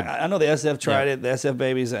 and I know the SF tried it, the SF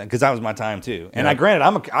babies, because that was my time too. And granted,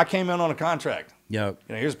 I came in on a contract. Yep.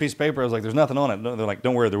 Here's a piece of paper. I was like, "There's nothing on it." They're like,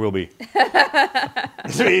 "Don't worry, there will be."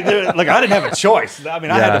 Like I didn't have a choice. I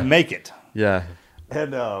mean, I had to make it. Yeah.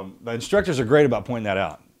 And the instructors are great about pointing that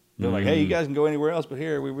out. They're like, "Hey, you guys can go anywhere else, but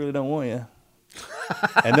here, we really don't want you."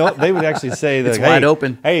 And they would actually say that, It's like, wide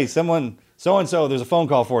open. Hey, someone. So-and-so, there's a phone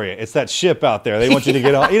call for you. It's that ship out there. They want you to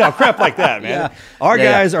get on. Crap like that, man. Yeah. Our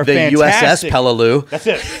guys are the fantastic. USS Peleliu. That's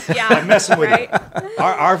it. Yeah, I'm messing with right?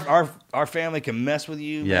 you. Our family can mess with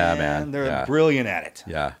you. Yeah, man. They're Yeah. brilliant at it.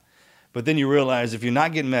 Yeah. But then you realize if you're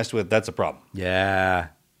not getting messed with, that's a problem. Yeah.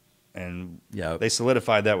 And Yep. they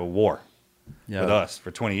solidified that with war Yeah. with us for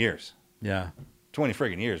 20 years. Yeah. 20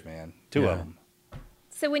 friggin' years, man. Two of them.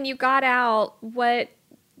 So when you got out, what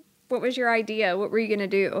was your idea? What were you gonna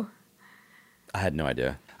do? I had no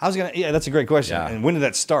idea. Yeah, that's a great question. Yeah. And when did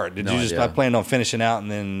that start? Did No you just idea. plan on finishing out and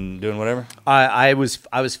then doing whatever? I was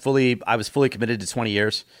fully committed to 20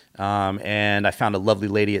 years, and I found a lovely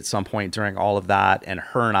lady at some point during all of that, and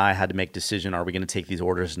her and I had to make a decision: are we going to take these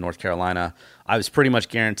orders in North Carolina? I was pretty much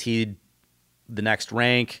guaranteed the next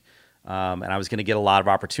rank, and I was going to get a lot of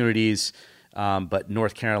opportunities, but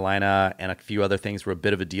North Carolina and a few other things were a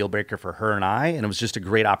bit of a deal breaker for her and I, and it was just a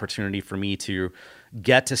great opportunity for me to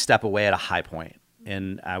get to step away at a high point.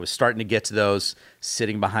 And I was starting to get to those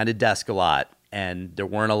sitting behind a desk a lot, and there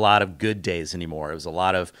weren't a lot of good days anymore. It was a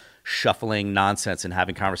lot of shuffling nonsense and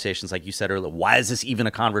having conversations like you said earlier. Why is this even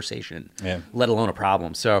a conversation, let alone a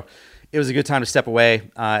problem? So it was a good time to step away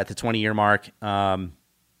at the 20-year mark.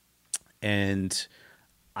 And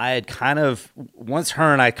I had once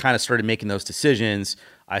her and I kind of started making those decisions,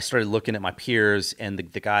 I started looking at my peers and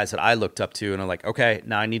the guys that I looked up to, and I'm like, okay,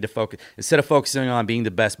 now I need to focus. Instead of focusing on being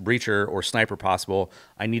the best breacher or sniper possible,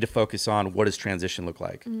 I need to focus on what does transition look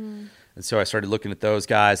like. And so I started looking at those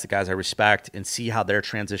guys, the guys I respect, and see how their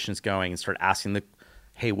transition's going, and start asking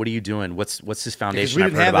hey, what are you doing? What's this foundation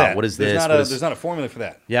I've heard about? That. What is there's this? There's not a formula for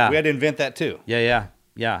that. Yeah. We had to invent that too. Yeah.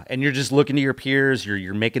 And you're just looking to your peers.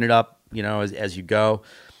 You're making it up, as you go.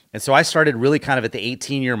 And so I started really kind of at the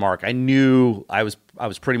 18-year mark. I knew I was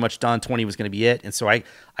pretty much done. 20 was going to be it. And so I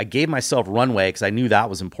gave myself runway because I knew that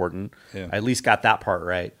was important. Yeah. I at least got that part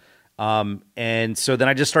right. And so then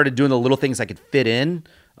I just started doing the little things I could fit in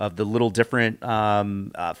of the little different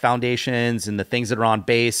foundations and the things that are on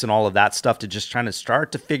base and all of that stuff to just trying to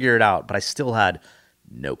start to figure it out. But I still had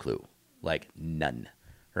no clue, like none,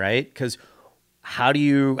 right? Because how do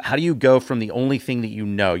you go from the only thing that you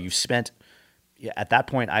know? You've spent, at that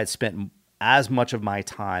point, I had spent as much of my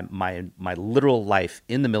time, my literal life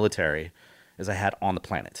in the military as I had on the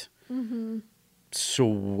planet. Mm-hmm. So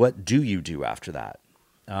what do you do after that?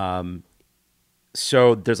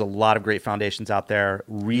 So there's a lot of great foundations out there,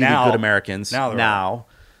 really good Americans now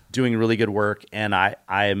doing really good work. And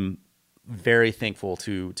I'm very thankful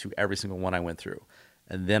to every single one I went through.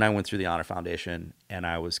 And then I went through the Honor Foundation and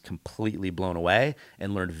I was completely blown away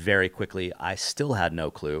and learned very quickly. I still had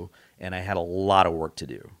no clue and I had a lot of work to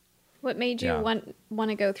do. What made you want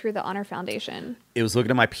to go through the Honor Foundation? It was looking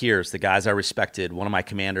at my peers, the guys I respected. One of my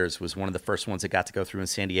commanders was one of the first ones that got to go through in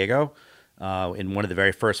San Diego. In one of the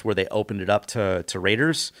very first where they opened it up to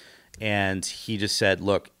Raiders. And he just said,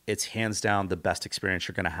 look, it's hands down the best experience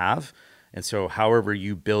you're going to have. And so however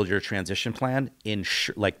you build your transition plan,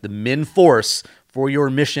 like the min force for your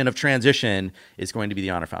mission of transition is going to be the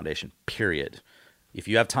Honor Foundation, period. If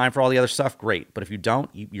you have time for all the other stuff, great. But if you don't,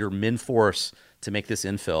 your min force to make this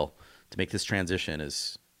infill, to make this transition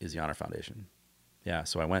is the Honor Foundation. Yeah,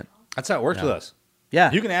 so I went. That's how it works with us. Yeah.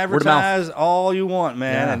 You can advertise all you want,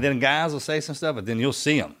 man, and then guys will say some stuff, but then you'll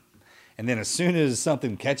see them. And then as soon as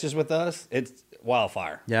something catches with us, it's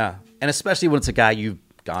wildfire. Yeah, and especially when it's a guy you've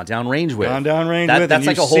gone down range with. That's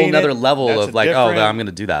like a whole nother level of like, oh, I'm going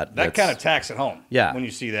to do that. That kind of tax at home when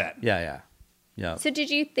you see that. Yeah. So did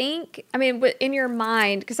you think, I mean, in your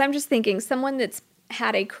mind, because I'm just thinking someone that's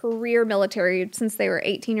had a career military since they were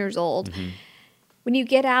 18 years old, when you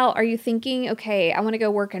get out, are you thinking, okay, I want to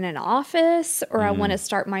go work in an office or I want to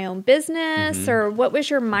start my own business or what was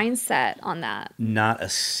your mindset on that? Not a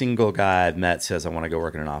single guy I've met says I want to go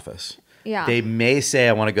work in an office. Yeah. They may say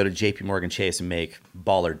I want to go to JP Morgan Chase and make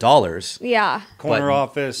baller dollars. Yeah. Corner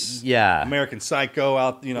office. Yeah. American Psycho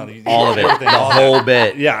out, all of it. The whole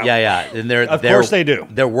bit. Yeah. Yeah. And of course they do.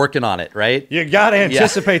 They're working on it, right? You got to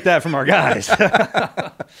anticipate that from our guys.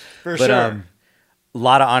 For sure. A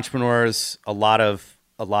lot of entrepreneurs, a lot of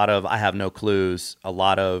I have no clues, a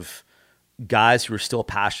lot of guys who are still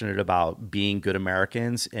passionate about being good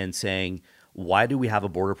Americans and saying, why do we have a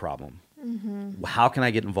border problem? How can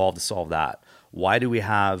I get involved to solve that? Why do we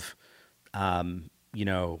have,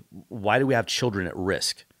 why do we have children at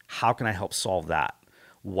risk? How can I help solve that?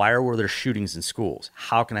 Why are there shootings in schools?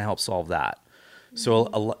 How can I help solve that?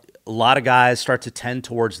 So a lot of guys start to tend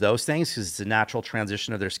towards those things because it's a natural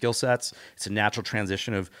transition of their skill sets. It's a natural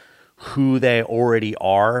transition of who they already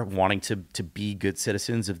are, wanting to be good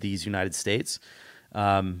citizens of these United States.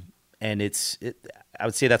 And I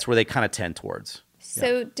would say that's where they kind of tend towards.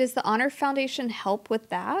 So does the Honor Foundation help with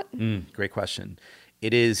that? Great question.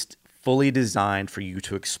 It is fully designed for you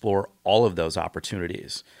to explore all of those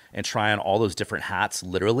opportunities and try on all those different hats,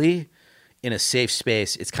 literally, in a safe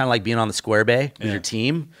space. It's kind of like being on the square bay with your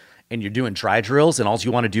team and you're doing dry drills and all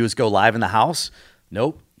you want to do is go live in the house.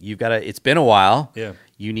 Nope. It's been a while. Yeah.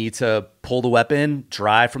 You need to pull the weapon,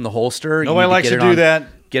 drive from the holster. Nobody likes to do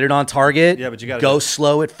that. Get it on target. Yeah, but you got to go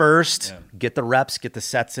slow at first. Yeah. Get the reps, get the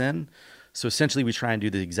sets in. So essentially, we try and do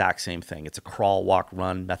the exact same thing. It's a crawl, walk,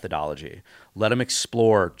 run methodology. Let them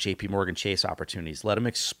explore JP Morgan Chase opportunities. Let them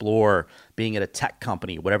explore being at a tech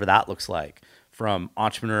company, whatever that looks like, from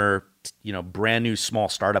entrepreneur, brand new small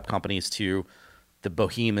startup companies to the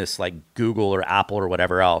behemoths like Google or Apple or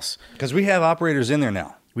whatever else. Because we have operators in there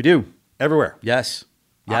now. We do. Everywhere. Yes.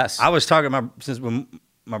 I was talking since when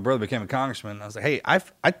my brother became a congressman, I was like, hey,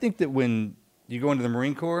 I think that when you go into the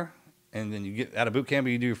Marine Corps and then you get out of boot camp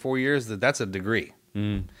and you do 4 years, that's a degree.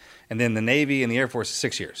 And then the Navy and the Air Force is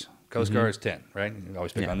 6 years. Coast Guard is 10, right? You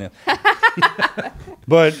always pick on them.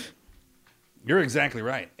 But you're exactly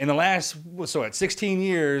right. In the last, at 16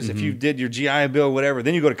 years, if you did your GI Bill, whatever,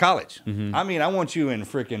 then you go to college. I mean, I want you in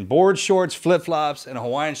freaking board shorts, flip-flops, and a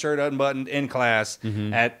Hawaiian shirt unbuttoned in class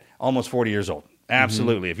at almost 40 years old.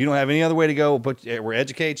 Absolutely. If you don't have any other way to go, we'll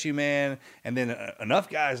educate you, man. And then enough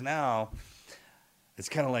guys now, it's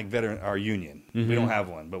kind of like our union. We don't have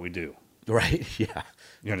one, but we do. Right, yeah.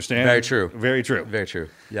 You understand? Very true. Very true. Very true,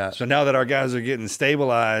 yeah. So now that our guys are getting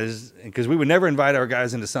stabilized, because we would never invite our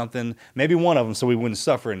guys into something, maybe one of them, so we wouldn't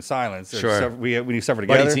suffer in silence. Sure. We suffer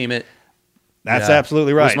together. Buddy team it. That's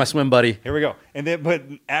absolutely right. Where's my swim buddy? Here we go. And then, but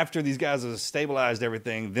after these guys have stabilized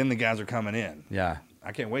everything, then the guys are coming in. Yeah.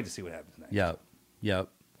 I can't wait to see what happens next. Yep.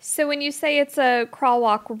 So when you say it's a crawl,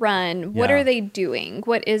 walk, run, what are they doing?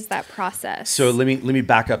 What is that process? So let me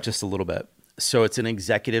back up just a little bit. So it's an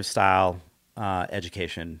executive style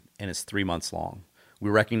education, and it's 3 months long. We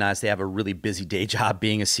recognize they have a really busy day job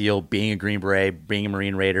being a SEAL, being a Green Beret, being a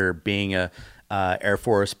Marine Raider, being a Air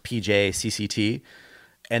Force PJ, CCT.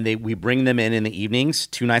 And we bring them in the evenings,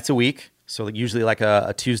 2 nights a week. So usually like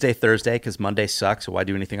a Tuesday, Thursday, because Monday sucks. So why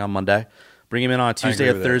do anything on Monday? Bring them in on a Tuesday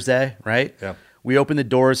or Thursday, right? Yeah. We open the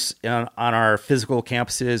doors on our physical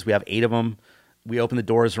campuses. We have 8 of them. We open the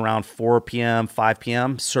doors around 4 p.m., 5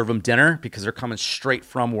 p.m., serve them dinner because they're coming straight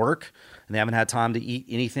from work and they haven't had time to eat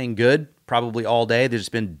anything good probably all day. They've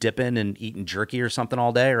just been dipping and eating jerky or something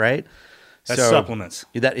all day, right? That's supplements.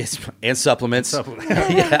 That is, and supplements.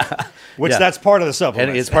 Yeah. Which that's part of the supplement.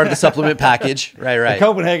 And it's part of the supplement package. Right. The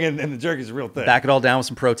Copenhagen and the jerky is a real thing. Back it all down with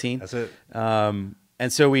some protein. That's it. And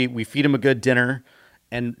so we feed them a good dinner.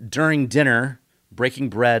 And during dinner, breaking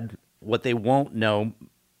bread, what they won't know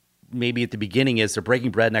maybe at the beginning is they're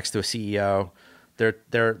breaking bread next to a CEO.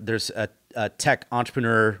 There's a tech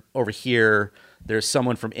entrepreneur over here. There's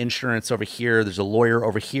someone from insurance over here. There's a lawyer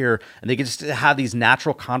over here. And they can just have these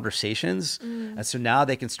natural conversations. And so now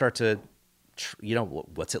they can start to,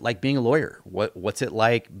 what's it like being a lawyer? What's it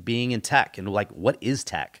like being in tech? And like, what is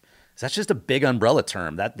tech? So that's just a big umbrella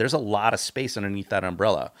term. There's a lot of space underneath that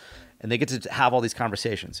umbrella. And they get to have all these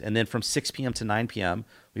conversations. And then from 6 p.m. to 9 p.m.,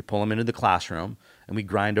 we pull them into the classroom and we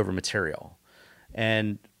grind over material.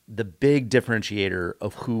 And the big differentiator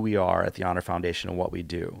of who we are at the Honor Foundation and what we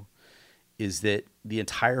do is that the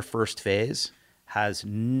entire first phase has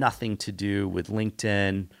nothing to do with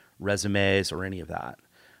LinkedIn, resumes, or any of that.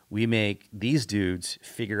 We make these dudes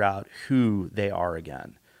figure out who they are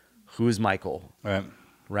again. Who is Michael?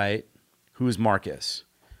 Right? Who is Marcus?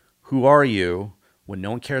 Who are you when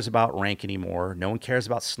no one cares about rank anymore? No one cares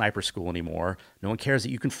about sniper school anymore. No one cares that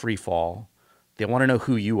you can free fall. They want to know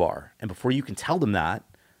who you are. And before you can tell them that,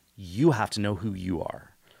 you have to know who you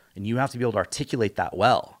are. And you have to be able to articulate that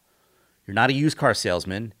well. You're not a used car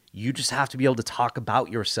salesman. You just have to be able to talk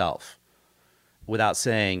about yourself without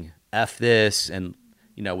saying F this and,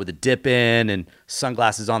 with a dip in and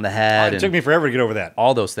sunglasses on the head. It took me forever to get over that.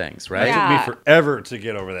 All those things, right? Yeah. It took me forever to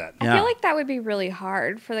get over that. I feel like that would be really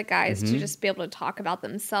hard for the guys to just be able to talk about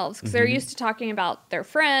themselves because they're used to talking about their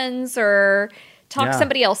friends or talk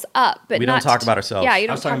somebody else up. But we don't talk about ourselves. Yeah, you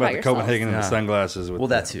don't I was talking about the Copenhagen and the sunglasses.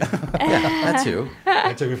 That too. That too.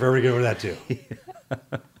 It took me forever to get over that too.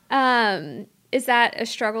 Is that a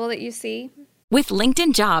struggle that you see? With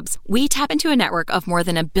LinkedIn Jobs, we tap into a network of more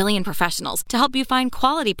than 1 billion professionals to help you find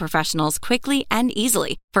quality professionals quickly and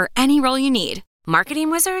easily for any role you need. Marketing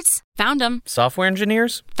wizards? Found them. Software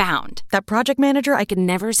engineers? Found. That project manager I could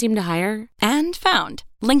never seem to hire? And found.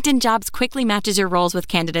 LinkedIn Jobs quickly matches your roles with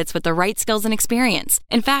candidates with the right skills and experience.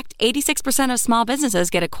 In fact, 86% of small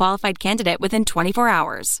businesses get a qualified candidate within 24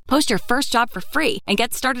 hours. Post your first job for free and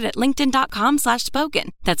get started at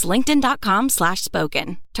linkedin.com/spoken. That's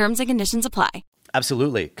linkedin.com/spoken. Terms and conditions apply.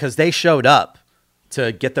 Absolutely. Because they showed up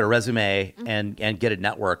to get their resume and get a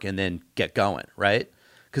network and then get going, right?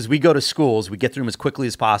 Because we go to schools, we get through them as quickly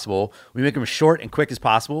as possible. We make them as short and quick as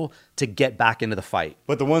possible to get back into the fight.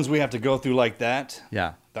 But the ones we have to go through like that,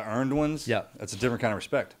 the earned ones, that's a different kind of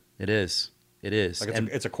respect. It is. Like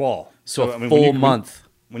it's a qual. So full month.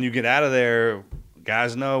 When you get out of there,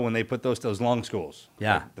 guys know when they put those long schools.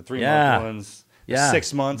 Like the 3-month ones, the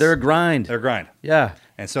 6 months. They're a grind. Yeah.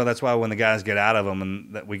 And so that's why when the guys get out of them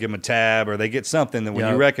and that we give them a tab or they get something that when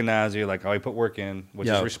you recognize, you're like, oh, he put work in, which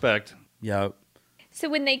is respect. Yeah. So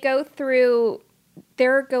when they go through,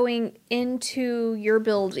 they're going into your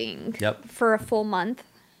building for a full month?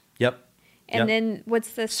 Yep. And then what's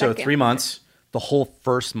the second? So 3 months. The whole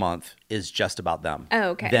first month is just about them.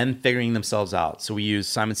 Oh, okay. Them figuring themselves out. So we use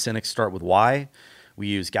Simon Sinek's Start With Why. We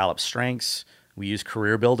use Gallup Strengths. We use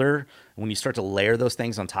Career Builder. When you start to layer those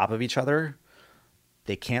things on top of each other,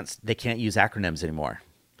 they can't use acronyms anymore.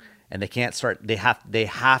 And they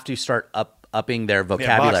have to start upping their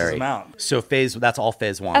vocabulary. So that's all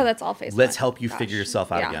phase one. Oh, that's all phase one. Let's help you figure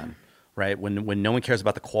yourself out again. Right? When no one cares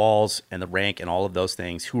about the quals and the rank and all of those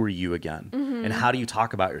things, who are you again? And how do you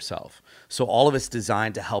talk about yourself? So all of it's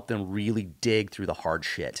designed to help them really dig through the hard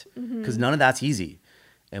shit. Because none of that's easy.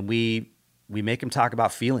 And we make them talk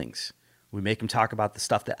about feelings. We make them talk about the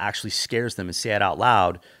stuff that actually scares them and say it out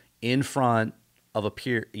loud in front of a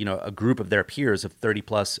peer, a group of their peers of 30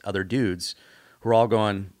 plus other dudes who are all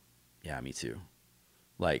going, yeah, me too.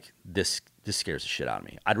 Like this scares the shit out of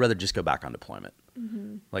me. I'd rather just go back on deployment.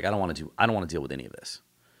 Like I don't want to deal with any of this.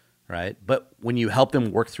 Right? But when you help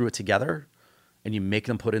them work through it together and you make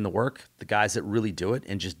them put in the work, the guys that really do it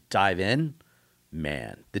and just dive in,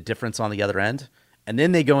 man, the difference on the other end. And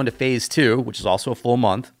then they go into phase 2, which is also a full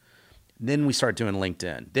month. Then we start doing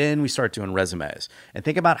LinkedIn. Then we start doing resumes. And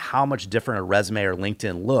think about how much different a resume or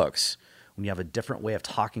LinkedIn looks when you have a different way of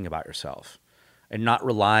talking about yourself and not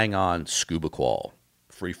relying on scuba qual,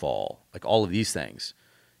 free fall, like all of these things.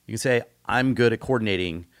 You can say, I'm good at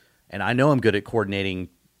coordinating, and I know I'm good at coordinating,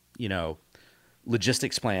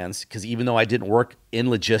 logistics plans, because even though I didn't work in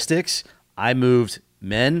logistics, I moved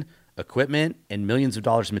men, equipment, and millions of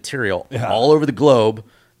dollars of material all over the globe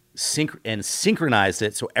and synchronized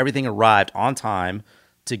it so everything arrived on time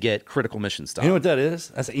to get critical missions done. You know what that is?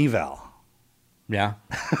 That's eval. Yeah.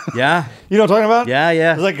 Yeah. You know what I'm talking about? Yeah,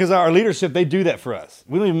 yeah. It's like, because our leadership, they do that for us.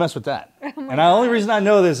 We don't even mess with that. And the only reason I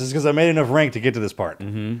know this is because I made enough rank to get to this part.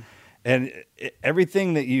 Mm-hmm. And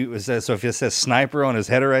everything that you says, so if it says sniper on his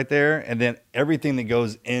header right there, and then everything that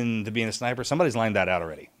goes into being a sniper, somebody's lined that out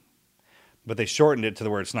already. But they shortened it to the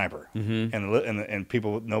word sniper. Mm-hmm. And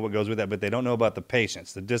people know what goes with that, but they don't know about the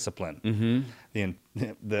patience, the discipline,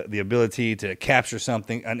 the ability to capture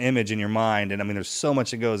something, an image in your mind. And I mean, there's so much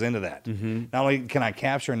that goes into that. Mm-hmm. Not only can I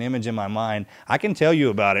capture an image in my mind, I can tell you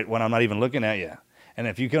about it when I'm not even looking at you. And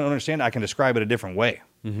if you can understand it, I can describe it a different way.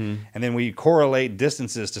 Mm-hmm. And then we correlate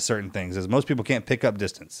distances to certain things, as most people can't pick up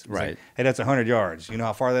distance. It's right. Like, hey, that's 100 yards. You know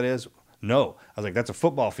how far that is? No. I was like, that's a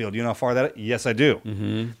football field. You know how far that is? Yes, I do.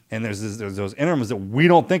 Mm-hmm. And there's those intervals that we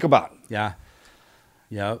don't think about. Yeah.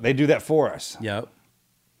 Yep. They do that for us. Yep.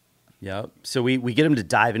 So we get them to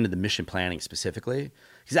dive into the mission planning specifically,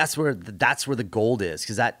 because that's where the gold is,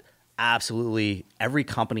 because that absolutely every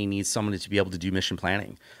company needs someone to be able to do mission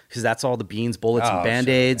planning, because that's all the beans, bullets, and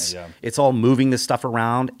Band-Aids. Sure. Yeah. It's all moving this stuff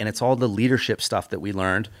around, and it's all the leadership stuff that we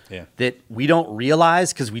learned that we don't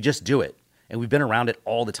realize because we just do it, and we've been around it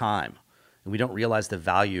all the time. And we don't realize the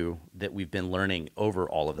value that we've been learning over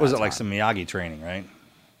all of that. Was it like some Miyagi training, right?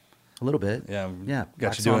 A little bit. Yeah. Got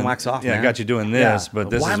wax you doing wax off. Yeah, man. Got you doing this, but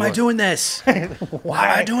this. Why am I doing this? Why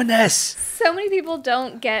am I doing this? So many people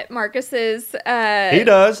don't get Marcus's. He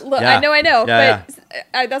does. I know. Yeah,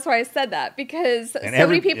 but that's why I said that, because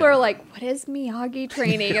many people are like, "What is Miyagi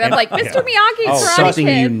training?" And I'm like, "Mr. Miyagi, Karate something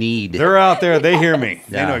Kid." you need. They're out there. They hear me.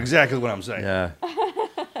 They know exactly what I'm saying. Yeah.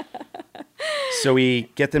 So we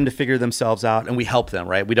get them to figure themselves out, and we help them,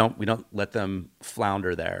 right? We don't let them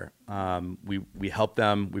flounder there. We help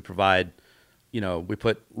them. We provide, we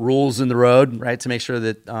put rules in the road, right, to make sure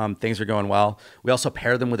that things are going well. We also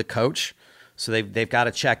pair them with a coach, so they've got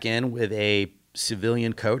to check in with a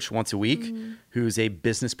civilian coach once a week, who's a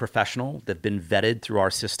business professional that's been vetted through our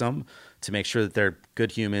system to make sure that they're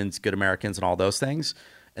good humans, good Americans, and all those things.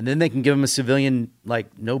 And then they can give them a civilian,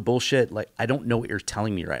 like, no bullshit. Like, I don't know what you're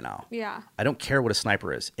telling me right now. Yeah. I don't care what a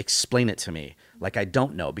sniper is. Explain it to me. Like, I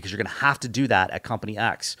don't know, because you're going to have to do that at company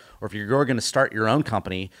X. Or if you're going to start your own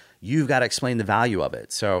company, you've got to explain the value of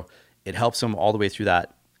it. So it helps them all the way through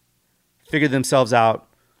that. Figure themselves out.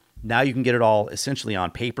 Now you can get it all essentially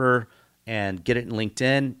on paper and get it in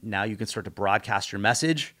LinkedIn. Now you can start to broadcast your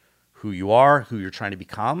message, who you are, who you're trying to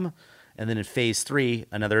become. And then in phase 3,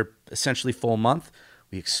 another essentially full month,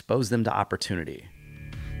 we expose them to opportunity.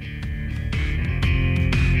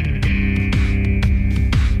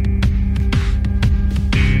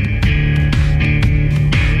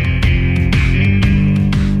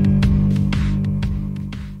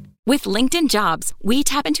 With LinkedIn Jobs, we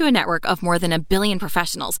tap into a network of more than 1 billion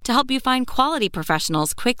professionals to help you find quality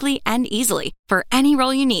professionals quickly and easily for any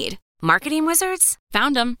role you need. Marketing wizards?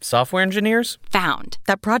 Found them. Software engineers? Found.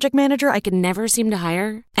 That project manager I could never seem to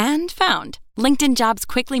hire? And found. LinkedIn Jobs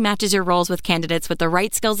quickly matches your roles with candidates with the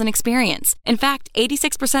right skills and experience. In fact,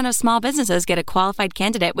 86% of small businesses get a qualified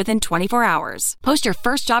candidate within 24 hours. Post your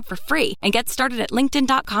first job for free and get started at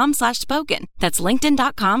linkedin.com/spoken. That's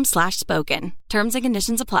linkedin.com/spoken. Terms and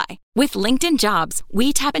conditions apply. With LinkedIn Jobs,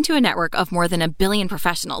 we tap into a network of more than 1 billion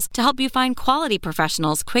professionals to help you find quality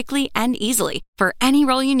professionals quickly and easily for any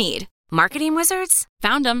role you need. Marketing wizards?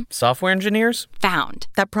 Found them. Software engineers? Found.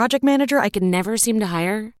 That project manager I could never seem to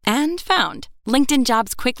hire? And found. LinkedIn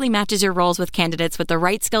Jobs quickly matches your roles with candidates with the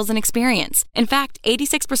right skills and experience. In fact,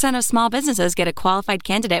 86% of small businesses get a qualified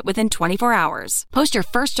candidate within 24 hours. Post your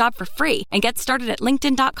first job for free and get started at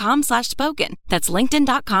linkedin.com/spoken. That's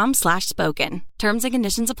linkedin.com/spoken. Terms and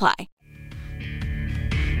conditions apply.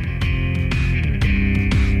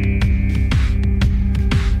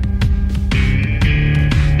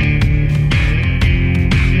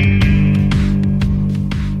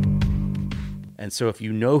 And so if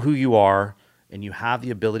you know who you are and you have the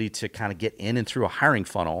ability to kind of get in and through a hiring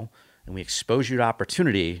funnel, and we expose you to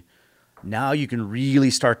opportunity, now you can really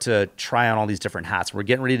start to try on all these different hats. We're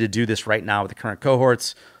getting ready to do this right now with the current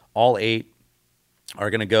cohorts. All 8 are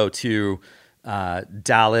going to go to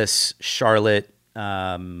Dallas, Charlotte.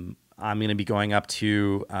 I'm going to be going up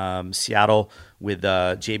to Seattle with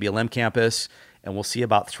JBLM campus, and we'll see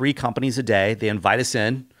about 3 companies a day. They invite us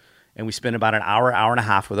in, and we spend about an hour and a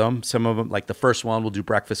half with them. Some of them, like the first one, we'll do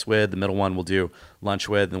breakfast with. The middle one, we'll do lunch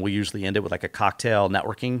with, and we usually end it with like a cocktail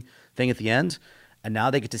networking thing at the end. And now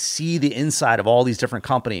they get to see the inside of all these different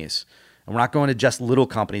companies. And we're not going to just little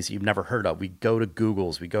companies that you've never heard of. We go to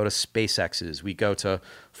Google's, we go to SpaceX's, we go to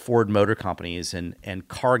Ford Motor Companies and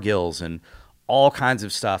Cargill's and all kinds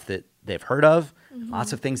of stuff that they've heard of,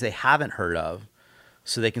 lots of things they haven't heard of.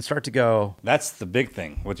 So they can start to go. That's the big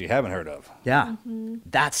thing, what you haven't heard of. Yeah,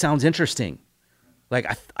 that sounds interesting. Like,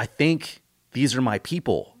 I think these are my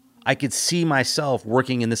people. I could see myself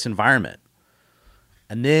working in this environment.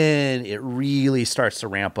 And then it really starts to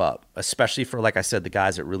ramp up, especially for, like I said, the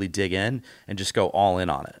guys that really dig in and just go all in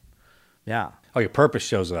on it. Yeah. Oh, your purpose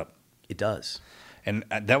shows up. It does. And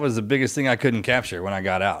that was the biggest thing I couldn't capture when I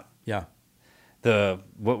got out. Yeah.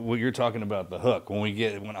 What you're talking about, the hook.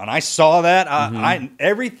 When I saw that, I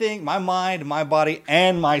everything, my mind, my body,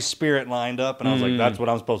 and my spirit lined up, and I was like, that's what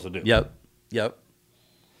I'm supposed to do. Yep.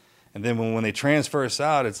 And then when they transfer us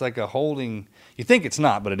out, it's like a holding. You think it's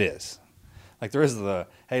not, but it is. Like there is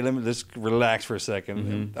hey, let me just relax for a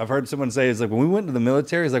second. I've heard someone say, it's like when we went to the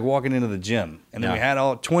military, it's like walking into the gym. And then we had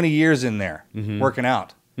all 20 years in there working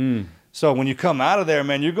out. So when you come out of there,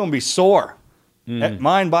 man, you're going to be sore.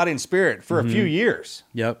 Mind, body, and spirit for a few years.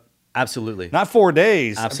 Yep, absolutely. Not 4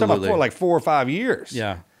 days. Absolutely. I'm talking about like 4 or 5 years.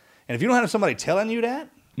 Yeah. And if you don't have somebody telling you that,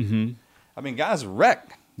 I mean, guys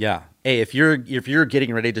wreck. Yeah. Hey, if you're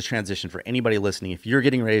getting ready to transition, for anybody listening, if you're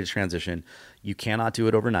getting ready to transition, you cannot do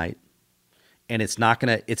it overnight. And it's not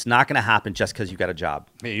gonna happen just because you got a job.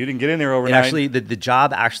 Hey, you didn't get in there overnight. Actually, the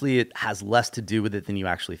job it has less to do with it than you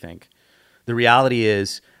actually think. The reality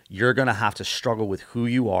is you're gonna have to struggle with who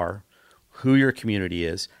you are, who your community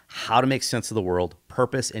is, how to make sense of the world,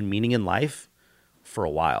 purpose and meaning in life for a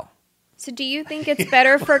while. So do you think it's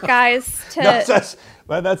better for guys to...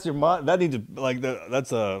 That's your mind. That needs to, like,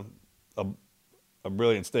 that's a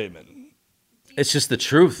brilliant statement. It's just the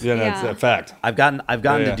truth. Yeah, that's a fact. I've gotten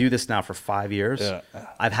to do this now for 5 years. Yeah.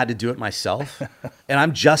 I've had to do it myself. And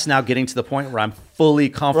I'm just now getting to the point where I'm fully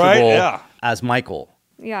comfortable as Michael.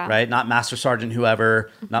 Yeah. Right? Not Master Sergeant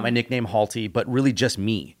whoever, not my nickname Halty, but really just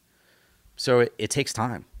me. So it takes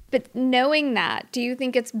time. But knowing that, do you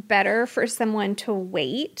think it's better for someone to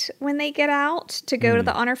wait when they get out to go to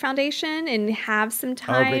the Honor Foundation and have some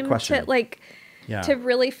time to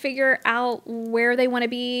really figure out where they want to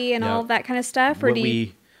be and all of that kind of stuff? Or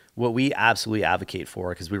what we absolutely advocate for,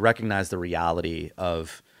 because we recognize the reality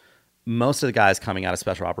of most of the guys coming out of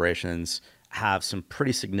special operations have some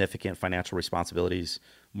pretty significant financial responsibilities,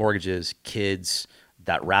 mortgages, kids,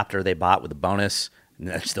 that Raptor they bought with a bonus, and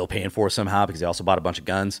they're still paying for somehow because they also bought a bunch of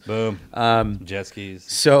guns. Boom. Jet skis.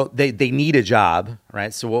 So they need a job,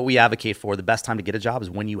 right? So what we advocate for, the best time to get a job is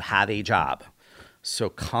when you have a job. So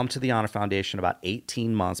come to the Honor Foundation about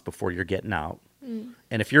 18 months before you're getting out.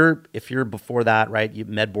 And if you're before that, right,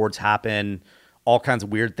 med boards happen, all kinds of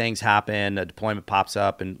weird things happen, a deployment pops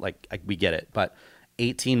up, and like we get it. But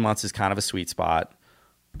 18 months is kind of a sweet spot.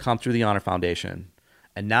 Come through the Honor Foundation.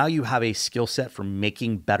 And now you have a skill set for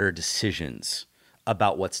making better decisions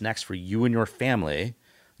about what's next for you and your family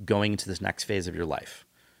going into this next phase of your life.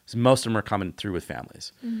 So most of them are coming through with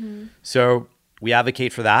families. So we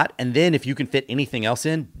advocate for that. And then if you can fit anything else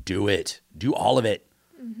in, do it. Do all of it.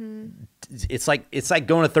 It's like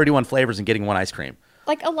going to 31 flavors and getting one ice cream.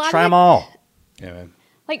 Like Try them all. Yeah, man.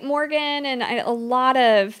 Like Morgan and a lot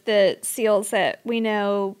of the SEALs that we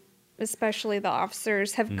know, especially the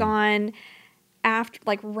officers, have gone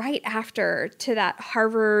right after to that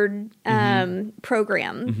Harvard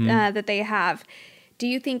program that they have. Do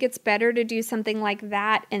you think it's better to do something like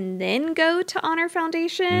that and then go to Honor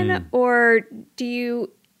Foundation, or do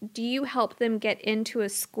you help them get into a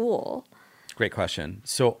school? Great question.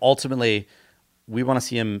 So ultimately, we want to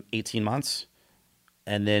see them 18 months,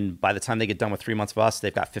 and then by the time they get done with 3 months of us,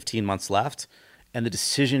 they've got 15 months left, and the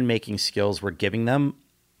decision-making skills we're giving them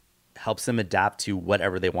helps them adapt to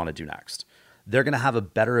whatever they want to do next. They're going to have a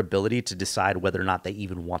better ability to decide whether or not they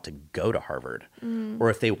even want to go to Harvard, or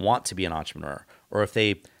if they want to be an entrepreneur, or if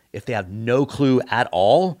they have no clue at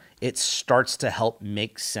all. It starts to help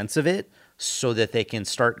make sense of it so that they can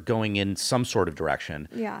start going in some sort of direction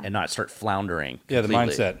and not start floundering completely. Yeah,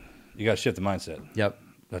 the mindset. You got to shift the mindset. Yep.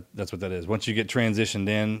 That's what that is. Once you get transitioned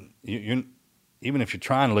in, you even if you're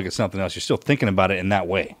trying to look at something else, you're still thinking about it in that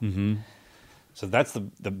way. So that's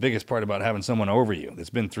the biggest part about having someone over you that's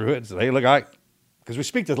been through it. So, hey, look, because we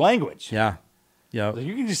speak the language. Yeah. Yeah.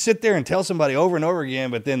 You can just sit there and tell somebody over and over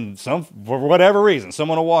again, but then for whatever reason,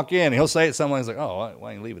 someone will walk in and he'll say it. Someone's like, "Oh,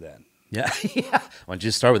 why don't you leave with that?" Yeah. Why don't you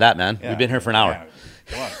just start with that, man? Yeah. We've been here for an hour. Yeah.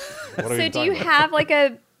 Come on. What are we So even do you talking about? have like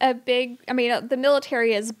a big, I mean, the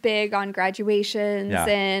military is big on graduations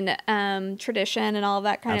and tradition and all of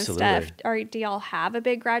that kind Absolutely. of stuff. Do y'all have a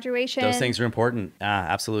big graduation? Those things are important.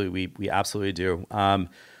 Absolutely. We absolutely do.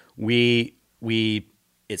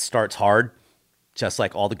 It starts hard, just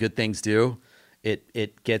like all the good things do.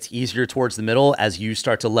 It gets easier towards the middle as you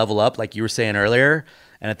start to level up, like you were saying earlier.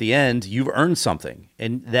 And at the end, you've earned something,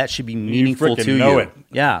 and that should be meaningful to you. know it.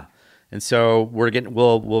 Yeah. And so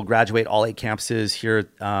we'll graduate all 8 campuses here.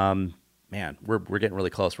 Man, we're getting really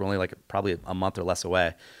close. We're only like probably a month or less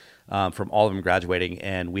away from all of them graduating.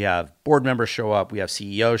 And we have board members show up. We have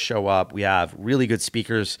CEOs show up. We have really good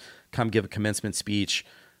speakers come give a commencement speech.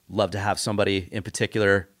 Love to have somebody in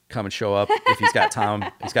particular come and show up if he's got time.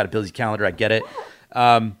 He's got a busy calendar. I get it.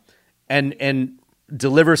 And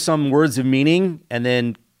deliver some words of meaning, and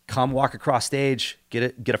then come walk across stage,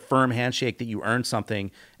 get a firm handshake that you earned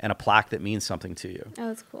something, and a plaque that means something to you. Oh,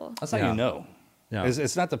 that's cool. That's how you know. Yeah.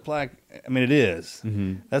 It's not the plaque. I mean, it is.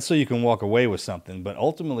 Mm-hmm. That's so you can walk away with something. But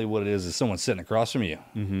ultimately, what it is someone sitting across from you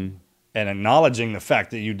and acknowledging the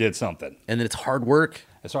fact that you did something. And then it's hard work.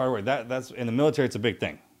 It's hard work. That's in the military. It's a big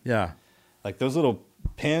thing. Yeah. Like those little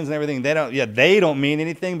pins and everything. They don't mean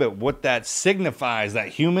anything. But what that signifies, that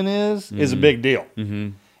human is a big deal. Mm-hmm.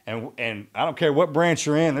 And I don't care what branch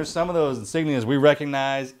you're in. There's some of those insignias we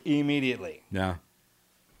recognize immediately. Yeah.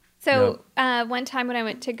 So one time when I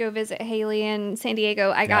went to go visit Haley in San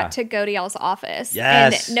Diego, I got to go to y'all's office.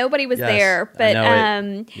 Yes. And nobody was Yes. there, I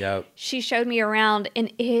know but she showed me around,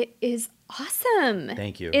 and it is awesome.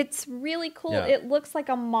 Thank you. It's really cool. Yeah. It looks like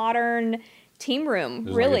a modern team room,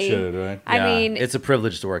 Just really. like it should, right? I Yeah. mean, it's a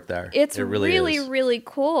privilege to work there. it's it really, is. really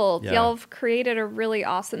cool. Yeah. Y'all have created a really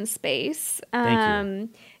awesome space.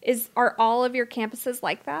 Thank you. Are all of your campuses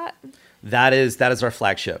like that? That is our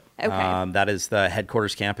flagship. Okay. That is the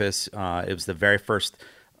headquarters campus. It was the very first.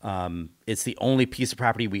 It's the only piece of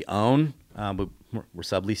property we own. We're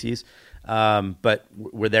subleasees, but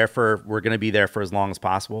we're going to be there for as long as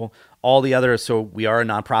possible. All the other, so we are a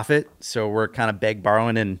nonprofit, so we're kind of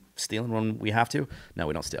borrowing and stealing when we have to. No,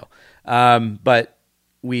 we don't steal. But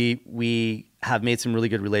we have made some really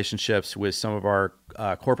good relationships with some of our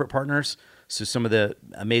corporate partners. So some of the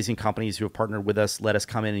amazing companies who have partnered with us let us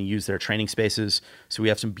come in and use their training spaces. So we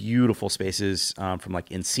have some beautiful spaces from like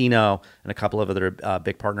Encino and a couple of other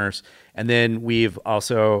big partners. And then we've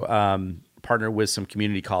also partnered with some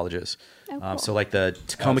community colleges. Cool. So like the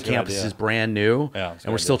Tacoma That's a good campus idea. is brand new, Yeah, that's a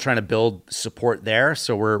and we're good still idea. trying to build support there.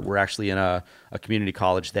 So we're actually in a community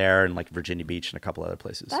college there, and like Virginia Beach and a couple other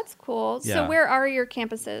places. That's cool. Yeah. So where are your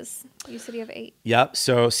campuses? You said you have 8. Yep.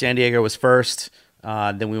 So San Diego was first.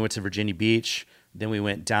 Then we went to Virginia Beach. Then we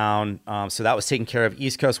went down. So that was taking care of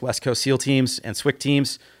East Coast, West Coast SEAL teams and SWCC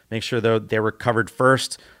teams. Make sure they were covered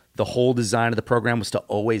first. The whole design of the program was to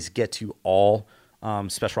always get to all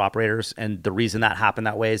special operators. And the reason that happened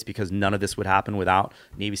that way is because none of this would happen without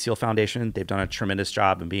Navy SEAL Foundation. They've done a tremendous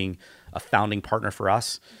job in being a founding partner for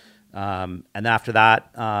us. And after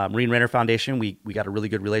that, Marine Raider Foundation, we got a really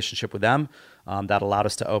good relationship with them. That allowed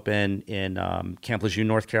us to open in Camp Lejeune,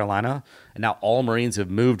 North Carolina. And now all Marines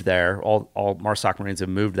have moved there. All MARSOC Marines have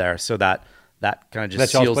moved there. So that kind of just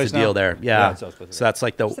That's y'all's seals the place deal now? there. Yeah, Yeah. it's y'all's place. So that's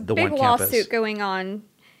like the Big one lawsuit campus. going on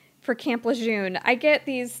for Camp Lejeune. I get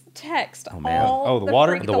these texts man. all Oh, the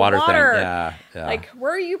water? The water thing. Yeah. Like,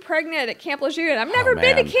 were you pregnant at Camp Lejeune? I've never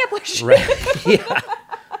been to man. Camp Lejeune. Right. Yeah.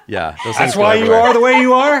 Yeah. Those things That's go why you everywhere. are the way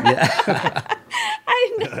you are?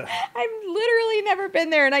 I've literally never been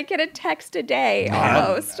there, and I get a text a day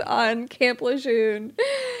almost on Camp Lejeune.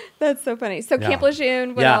 That's so funny. So Camp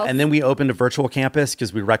Lejeune, what else? And then we opened a virtual campus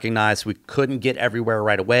because we recognized we couldn't get everywhere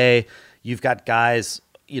right away. You've got guys,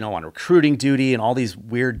 on recruiting duty and all these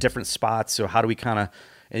weird different spots. So how do we and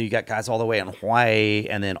you got guys all the way in Hawaii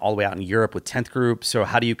and then all the way out in Europe with 10th Group. So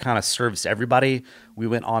how do you kind of service everybody? We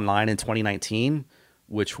went online in 2019,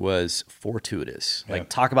 which was fortuitous. Like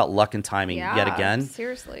talk about luck and timing yet again.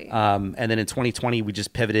 Seriously. And then in 2020, we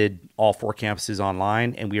just pivoted all 4 campuses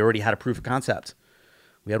online, and we already had a proof of concept.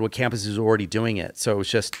 We had what campuses were already doing it. So it was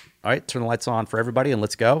just, all right, turn the lights on for everybody and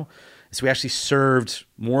let's go. So we actually served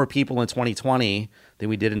more people in 2020 than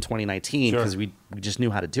we did in 2019 because we just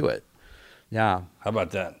knew how to do it. Yeah. How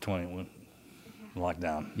about that? 21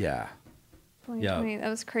 lockdown. Yeah. 2020, that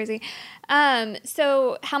was crazy.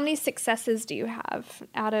 So how many successes do you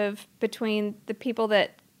have between the people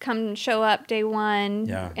that come and show up day one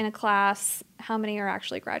in a class? how many are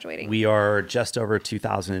actually graduating? We are just over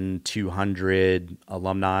 2,200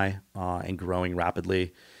 alumni and growing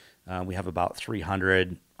rapidly. We have about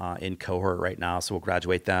 300 in cohort right now, so we'll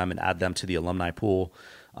graduate them and add them to the alumni pool.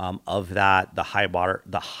 Of that, the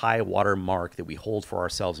high water mark that we hold for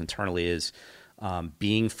ourselves internally is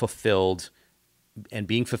being fulfilled. And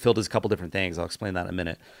being fulfilled is a couple different things. I'll explain that in a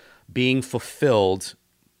minute. Being fulfilled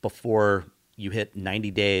before you hit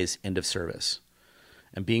 90 days end of service.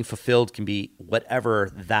 And being fulfilled can be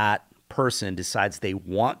whatever that person decides they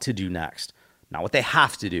want to do next. Not what they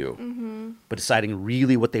have to do, but deciding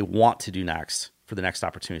really what they want to do next for the next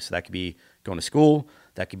opportunity. So that could be going to school.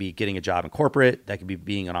 That could be getting a job in corporate. That could be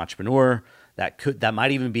being an entrepreneur. That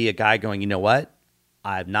might even be a guy going, you know what?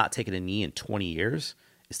 I've not taken a knee in 20 years.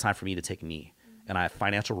 It's time for me to take a knee. And I have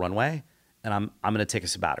financial runway, and I'm going to take a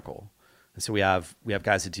sabbatical. And so we have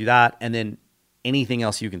guys that do that. And then anything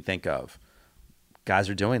else you can think of. Guys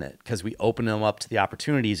are doing it because we open them up to the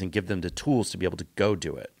opportunities and give them the tools to be able to go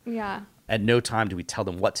do it. Yeah. At no time do we tell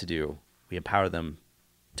them what to do. We empower them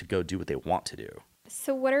to go do what they want to do.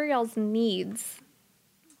 So what are y'all's needs?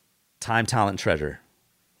 Time, talent, treasure.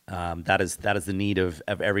 That is the need of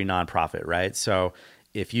every nonprofit, right? So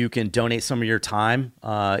if you can donate some of your time,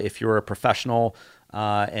 if you're a professional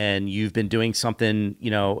and you've been doing something,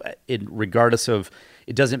 regardless of,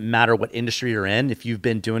 it doesn't matter what industry you're in, if you've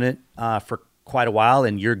been doing it for quite a while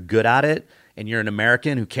and you're good at it and you're an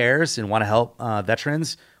American who cares and want to help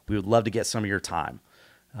veterans, we would love to get some of your time.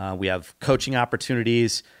 We have coaching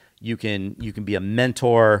opportunities. You can be a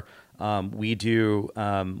mentor. We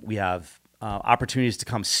have opportunities to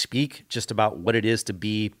come speak just about what it is to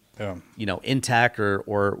be, in tech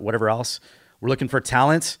or whatever else. We're looking for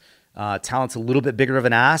talent. Talent's a little bit bigger of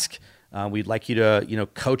an ask. We'd like you to,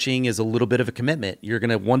 coaching is a little bit of a commitment. You're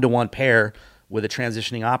going to one-to-one pair with a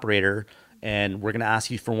transitioning operator, and we're going to ask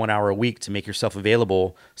you for 1 hour a week to make yourself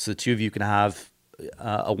available so the two of you can have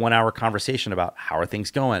a 1 hour conversation about how are things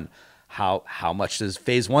going? How much does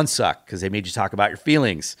phase one suck? Because they made you talk about your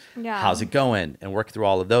feelings. Yeah. How's it going? And work through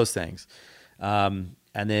all of those things. And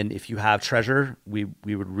then if you have treasure, we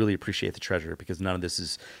would really appreciate the treasure, because none of this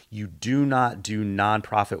is, you do not do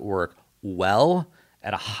nonprofit work well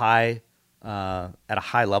at a high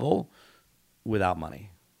level without money.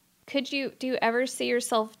 Do you ever see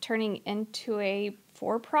yourself turning into a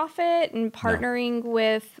for-profit and partnering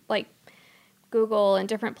with like Google and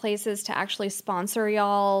different places to actually sponsor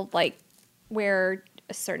y'all, like where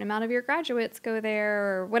a certain amount of your graduates go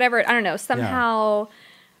there or whatever? I don't know, somehow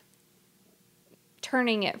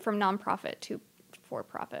turning it from nonprofit to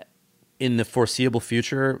for-profit. In the foreseeable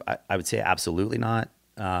future, I would say absolutely not.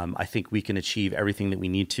 I think we can achieve everything that we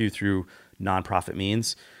need to through nonprofit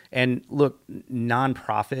means. And look,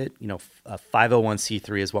 nonprofit, a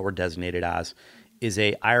 501c3 is what we're designated as, is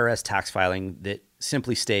a IRS tax filing that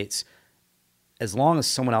simply states, as long as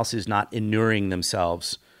someone else is not inuring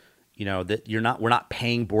themselves, that we're not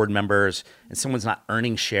paying board members and someone's not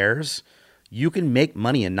earning shares, you can make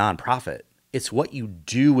money in nonprofit. It's what you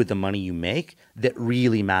do with the money you make that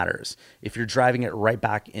really matters. If you're driving it right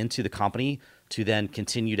back into the company to then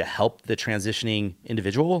continue to help the transitioning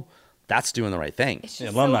individual, that's doing the right thing. It's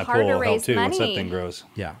just alumni so hard pool to will help raise too money. once that thing grows.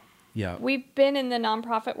 Yeah. We've been in the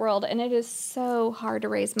nonprofit world, and it is so hard to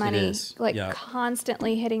raise money. It is.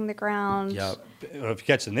 Constantly hitting the ground. Yeah. If you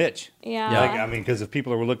catch the niche. Yeah. Because if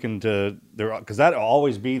people are looking to, because that'll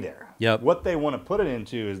always be there. Yep. What they want to put it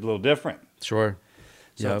into is a little different. Sure.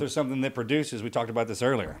 So if there's something that produces, we talked about this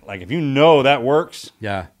earlier. Like if you know that works,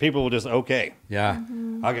 Yeah. people will just okay. Yeah.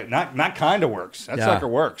 Mm-hmm. I'll get not kind of works. That sucker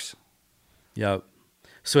works. Yep.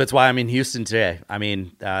 So it's why I'm in Houston today.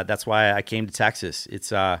 That's why I came to Texas.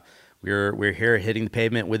 It's we're here hitting the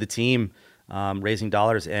pavement with the team, raising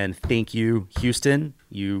dollars. And thank you, Houston.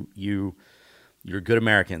 You're good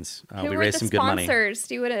Americans. Who we were raised the some good money. sponsors?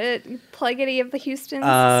 Do you want to plug any of the Houston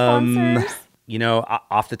sponsors?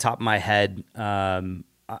 Off the top of my head,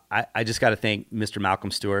 I just got to thank Mr.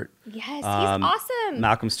 Malcolm Stewart. Yes, he's awesome.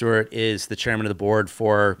 Malcolm Stewart is the chairman of the board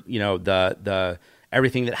for the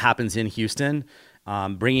everything that happens in Houston,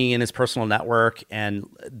 bringing in his personal network and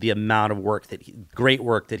the amount of great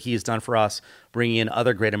work that he has done for us, bringing in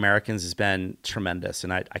other great Americans has been tremendous,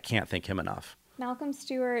 and I can't thank him enough. Malcolm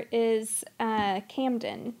Stewart is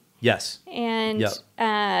Camden. Yes. And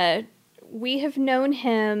we have known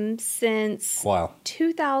him since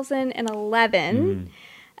 2011.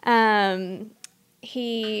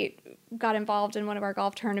 He got involved in one of our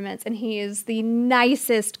golf tournaments, and he is the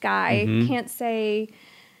nicest guy. Can't say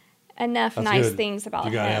enough nice things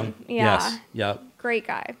about him. Yeah. Yes. Yep. Great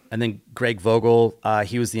guy. And then Greg Vogel,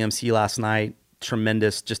 he was the MC last night.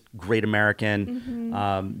 tremendous, just great American.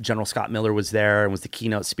 General Scott Miller was there and was the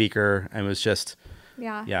keynote speaker, and it was just,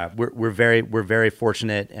 we're very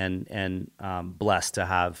fortunate and blessed to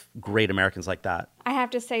have great Americans like that. I have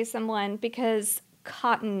to say someone, because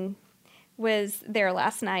Cotton was there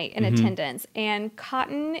last night in attendance, and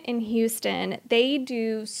Cotton in Houston, they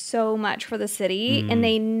do so much for the city, and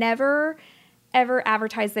they never ever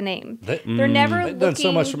advertise the name. They're never They've done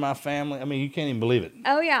so much for my family. I mean, you can't even believe it.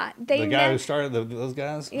 Oh yeah, the guy who started those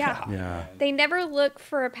guys. Yeah. They never look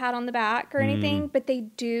for a pat on the back or anything, but they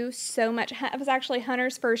do so much. It was actually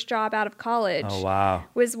Hunter's first job out of college. Oh wow,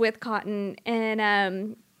 was with Cotton,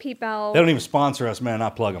 and Pete Bell. They don't even sponsor us, man. I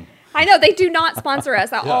plug them. I know they do not sponsor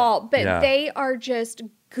us at all, but they are just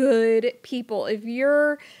good people. If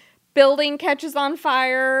your building catches on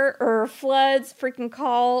fire or floods, freaking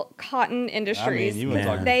call Cotton Industries. I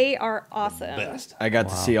mean, they are awesome. Best. I got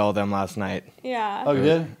to see all of them last night. Yeah. Oh, you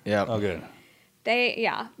did? Yeah. Oh, good.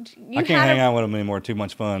 I can't hang out with them anymore. Too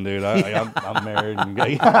much fun, dude. I'm married. And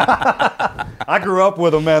I grew up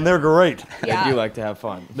with them, man. They're great. Yeah. They do like to have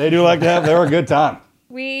fun. They're a good time.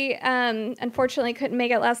 We unfortunately couldn't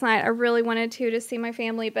make it last night. I really wanted to see my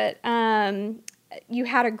family, but you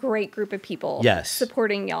had a great group of people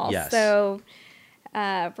supporting y'all. Yes. So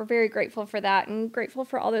we're very grateful for that, and grateful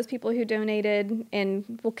for all those people who donated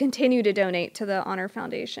and will continue to donate to the Honor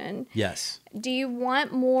Foundation. Yes. Do you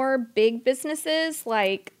want more big businesses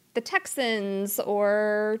like the Texans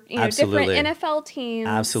or different NFL teams?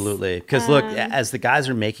 Absolutely. Because look, as the guys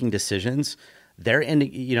are making decisions, they're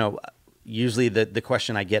in, usually the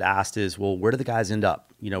question I get asked is, well, where do the guys end up?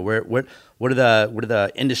 What are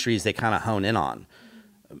the industries they kind of hone in on?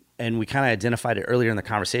 And we kind of identified it earlier in the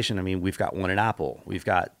conversation. I mean, we've got one at Apple, we've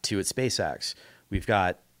got two at SpaceX, we've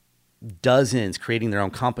got dozens creating their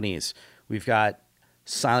own companies, we've got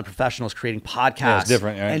silent professionals creating podcasts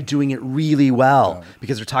and doing it really well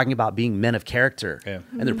because they're talking about being men of character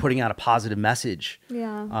and they're putting out a positive message.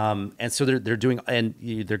 Yeah. And so they're doing, and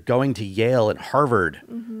they're going to Yale and Harvard,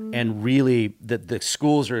 and really the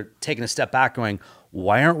schools are taking a step back, going,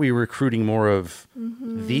 why aren't we recruiting more of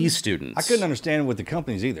these students? I couldn't understand it with the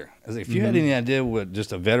companies either. If you had any idea what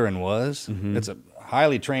just a veteran was, it's a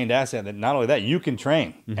highly trained asset that not only that, you can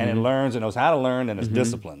train and it learns and knows how to learn and is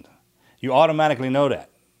disciplined. You automatically know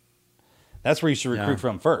that. That's where you should recruit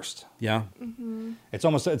from first. Yeah.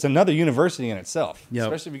 It's another university in itself,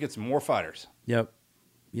 especially if you get some more fighters. Yep.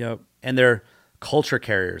 And they're culture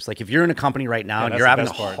carriers. Like if you're in a company right now and you're having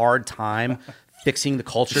a hard time fixing the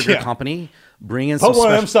culture of your company, bring in put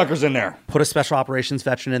one of them suckers in there. Put a special operations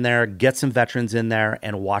veteran in there, get some veterans in there,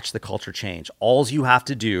 and watch the culture change. All you have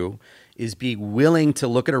to do is be willing to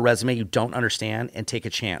look at a resume you don't understand and take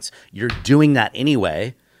a chance. You're doing that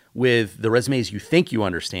anyway with the resumes you think you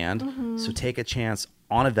understand. So take a chance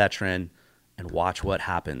on a veteran and watch what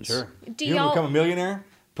happens. Sure. You want to become a millionaire?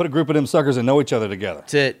 Put a group of them suckers that know each other together.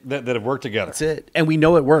 That's it. That have worked together. That's it. And we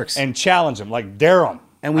know it works. And challenge them, like dare them.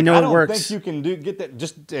 And we know it works. I don't think you can get that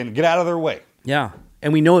just and get out of their way. Yeah.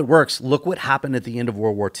 And we know it works. Look what happened at the end of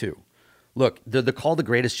World War II. Look, they're called the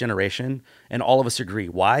greatest generation, and all of us agree.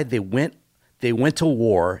 Why? They went to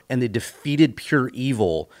war and they defeated pure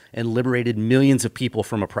evil and liberated millions of people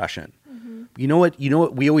from oppression. You know what?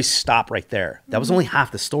 We always stop right there. That was only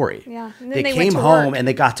half the story. Yeah. They came home and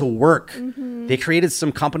they got to work. They created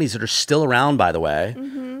some companies that are still around, by the way,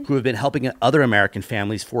 who have been helping other American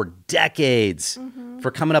families for decades,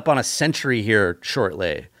 for coming up on a century here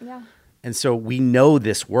shortly. Yeah. And so we know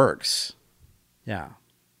this works. Yeah.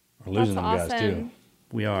 We're losing them guys too.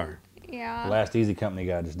 We are. Yeah. The last Easy Company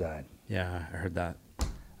guy just died. Yeah, I heard that.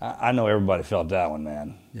 I know everybody felt that one,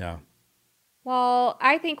 man. Yeah. Well,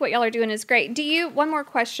 I think what y'all are doing is great. One more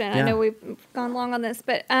question. I know we've gone long on this,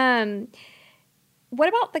 but what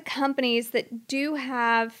about the companies that do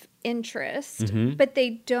have interest, but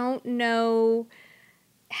they don't know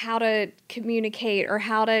how to communicate or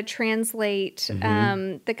how to translate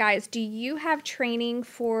the guys? Do you have training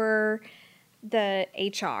for the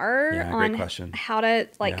HR on how to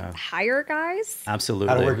hire guys? Absolutely.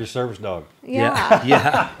 How to work your service dog.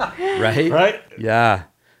 Yeah. Right? Yeah.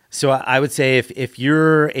 So I would say if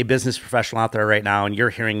you're a business professional out there right now and you're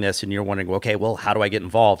hearing this and you're wondering, okay, well, how do I get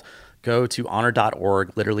involved? Go to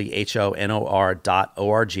honor.org, literally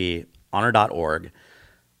HONOR.org, honor.org.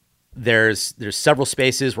 There's several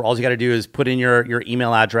spaces where all you got to do is put in your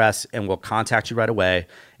email address and we'll contact you right away.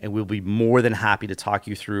 And we'll be more than happy to talk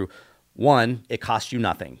you through. One, it costs you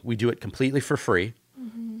nothing. We do it completely for free,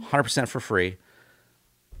 100% for free.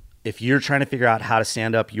 if you're trying to figure out how to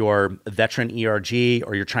stand up your veteran ERG,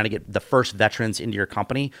 or you're trying to get the first veterans into your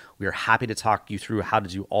company, we are happy to talk you through how to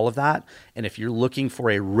do all of that. And if you're looking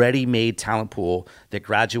for a ready-made talent pool that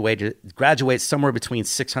graduates somewhere between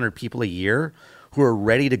 600 people a year who are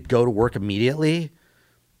ready to go to work immediately,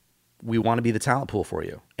 we want to be the talent pool for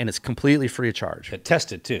you. And it's completely free of charge.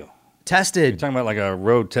 Tested too. Tested. You're talking about like a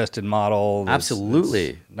road tested model.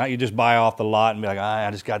 Absolutely. Not you just buy off the lot and be like, I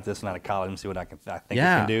just got this out of college and see what I think it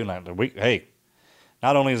can do. And hey,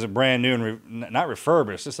 not only is it brand new and not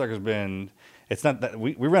refurbished, this sucker's been. It's not that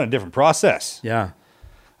we run a different process. Yeah.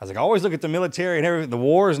 I was like, I always look at the military and everything, the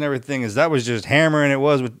wars and everything, is that was just hammering it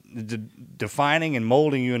was with defining and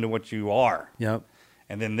molding you into what you are. Yep.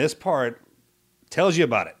 And then this part tells you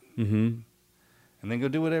about it. Mm-hmm. And then go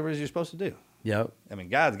do whatever it is you're supposed to do. Yep. I mean,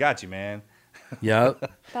 God's got you, man.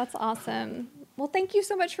 Yep. That's awesome. Well, thank you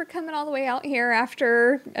so much for coming all the way out here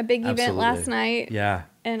after a big event Absolutely. last night. Yeah.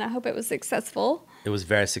 And I hope it was successful. It was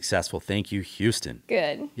very successful. Thank you, Houston.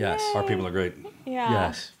 Good. Yes. Our people are great. Yeah.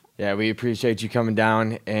 Yes. Yeah, we appreciate you coming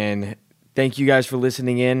down, and thank you guys for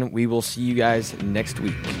listening in. We will see you guys next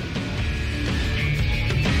week.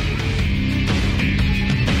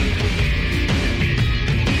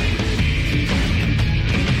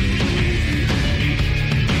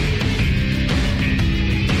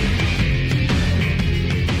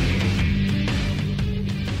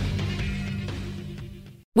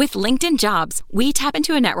 With LinkedIn Jobs, we tap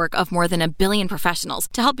into a network of more than 1 billion professionals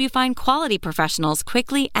to help you find quality professionals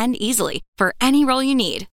quickly and easily for any role you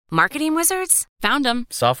need. Marketing wizards? Found them.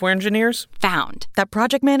 Software engineers? Found. That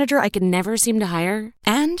project manager I could never seem to hire?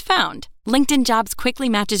 And found. LinkedIn Jobs quickly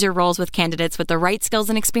matches your roles with candidates with the right skills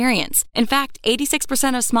and experience. In fact,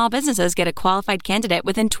 86% of small businesses get a qualified candidate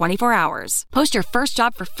within 24 hours. Post your first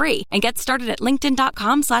job for free and get started at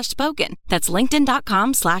linkedin.com/spoken. That's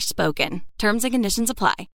linkedin.com/spoken. Terms and conditions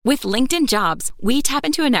apply. With LinkedIn Jobs, we tap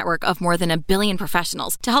into a network of more than 1 billion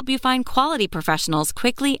professionals to help you find quality professionals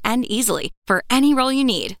quickly and easily for any role you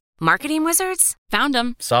need. Marketing wizards? Found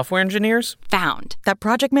them. Software engineers? Found. That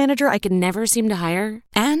project manager I could never seem to hire?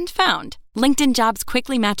 And found. LinkedIn Jobs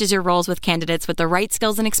quickly matches your roles with candidates with the right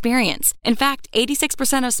skills and experience. In fact,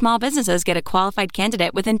 86% of small businesses get a qualified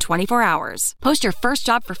candidate within 24 hours. Post your first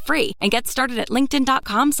job for free and get started at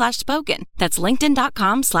linkedin.com/spoken. That's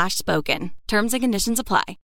linkedin.com/spoken. Terms and conditions apply.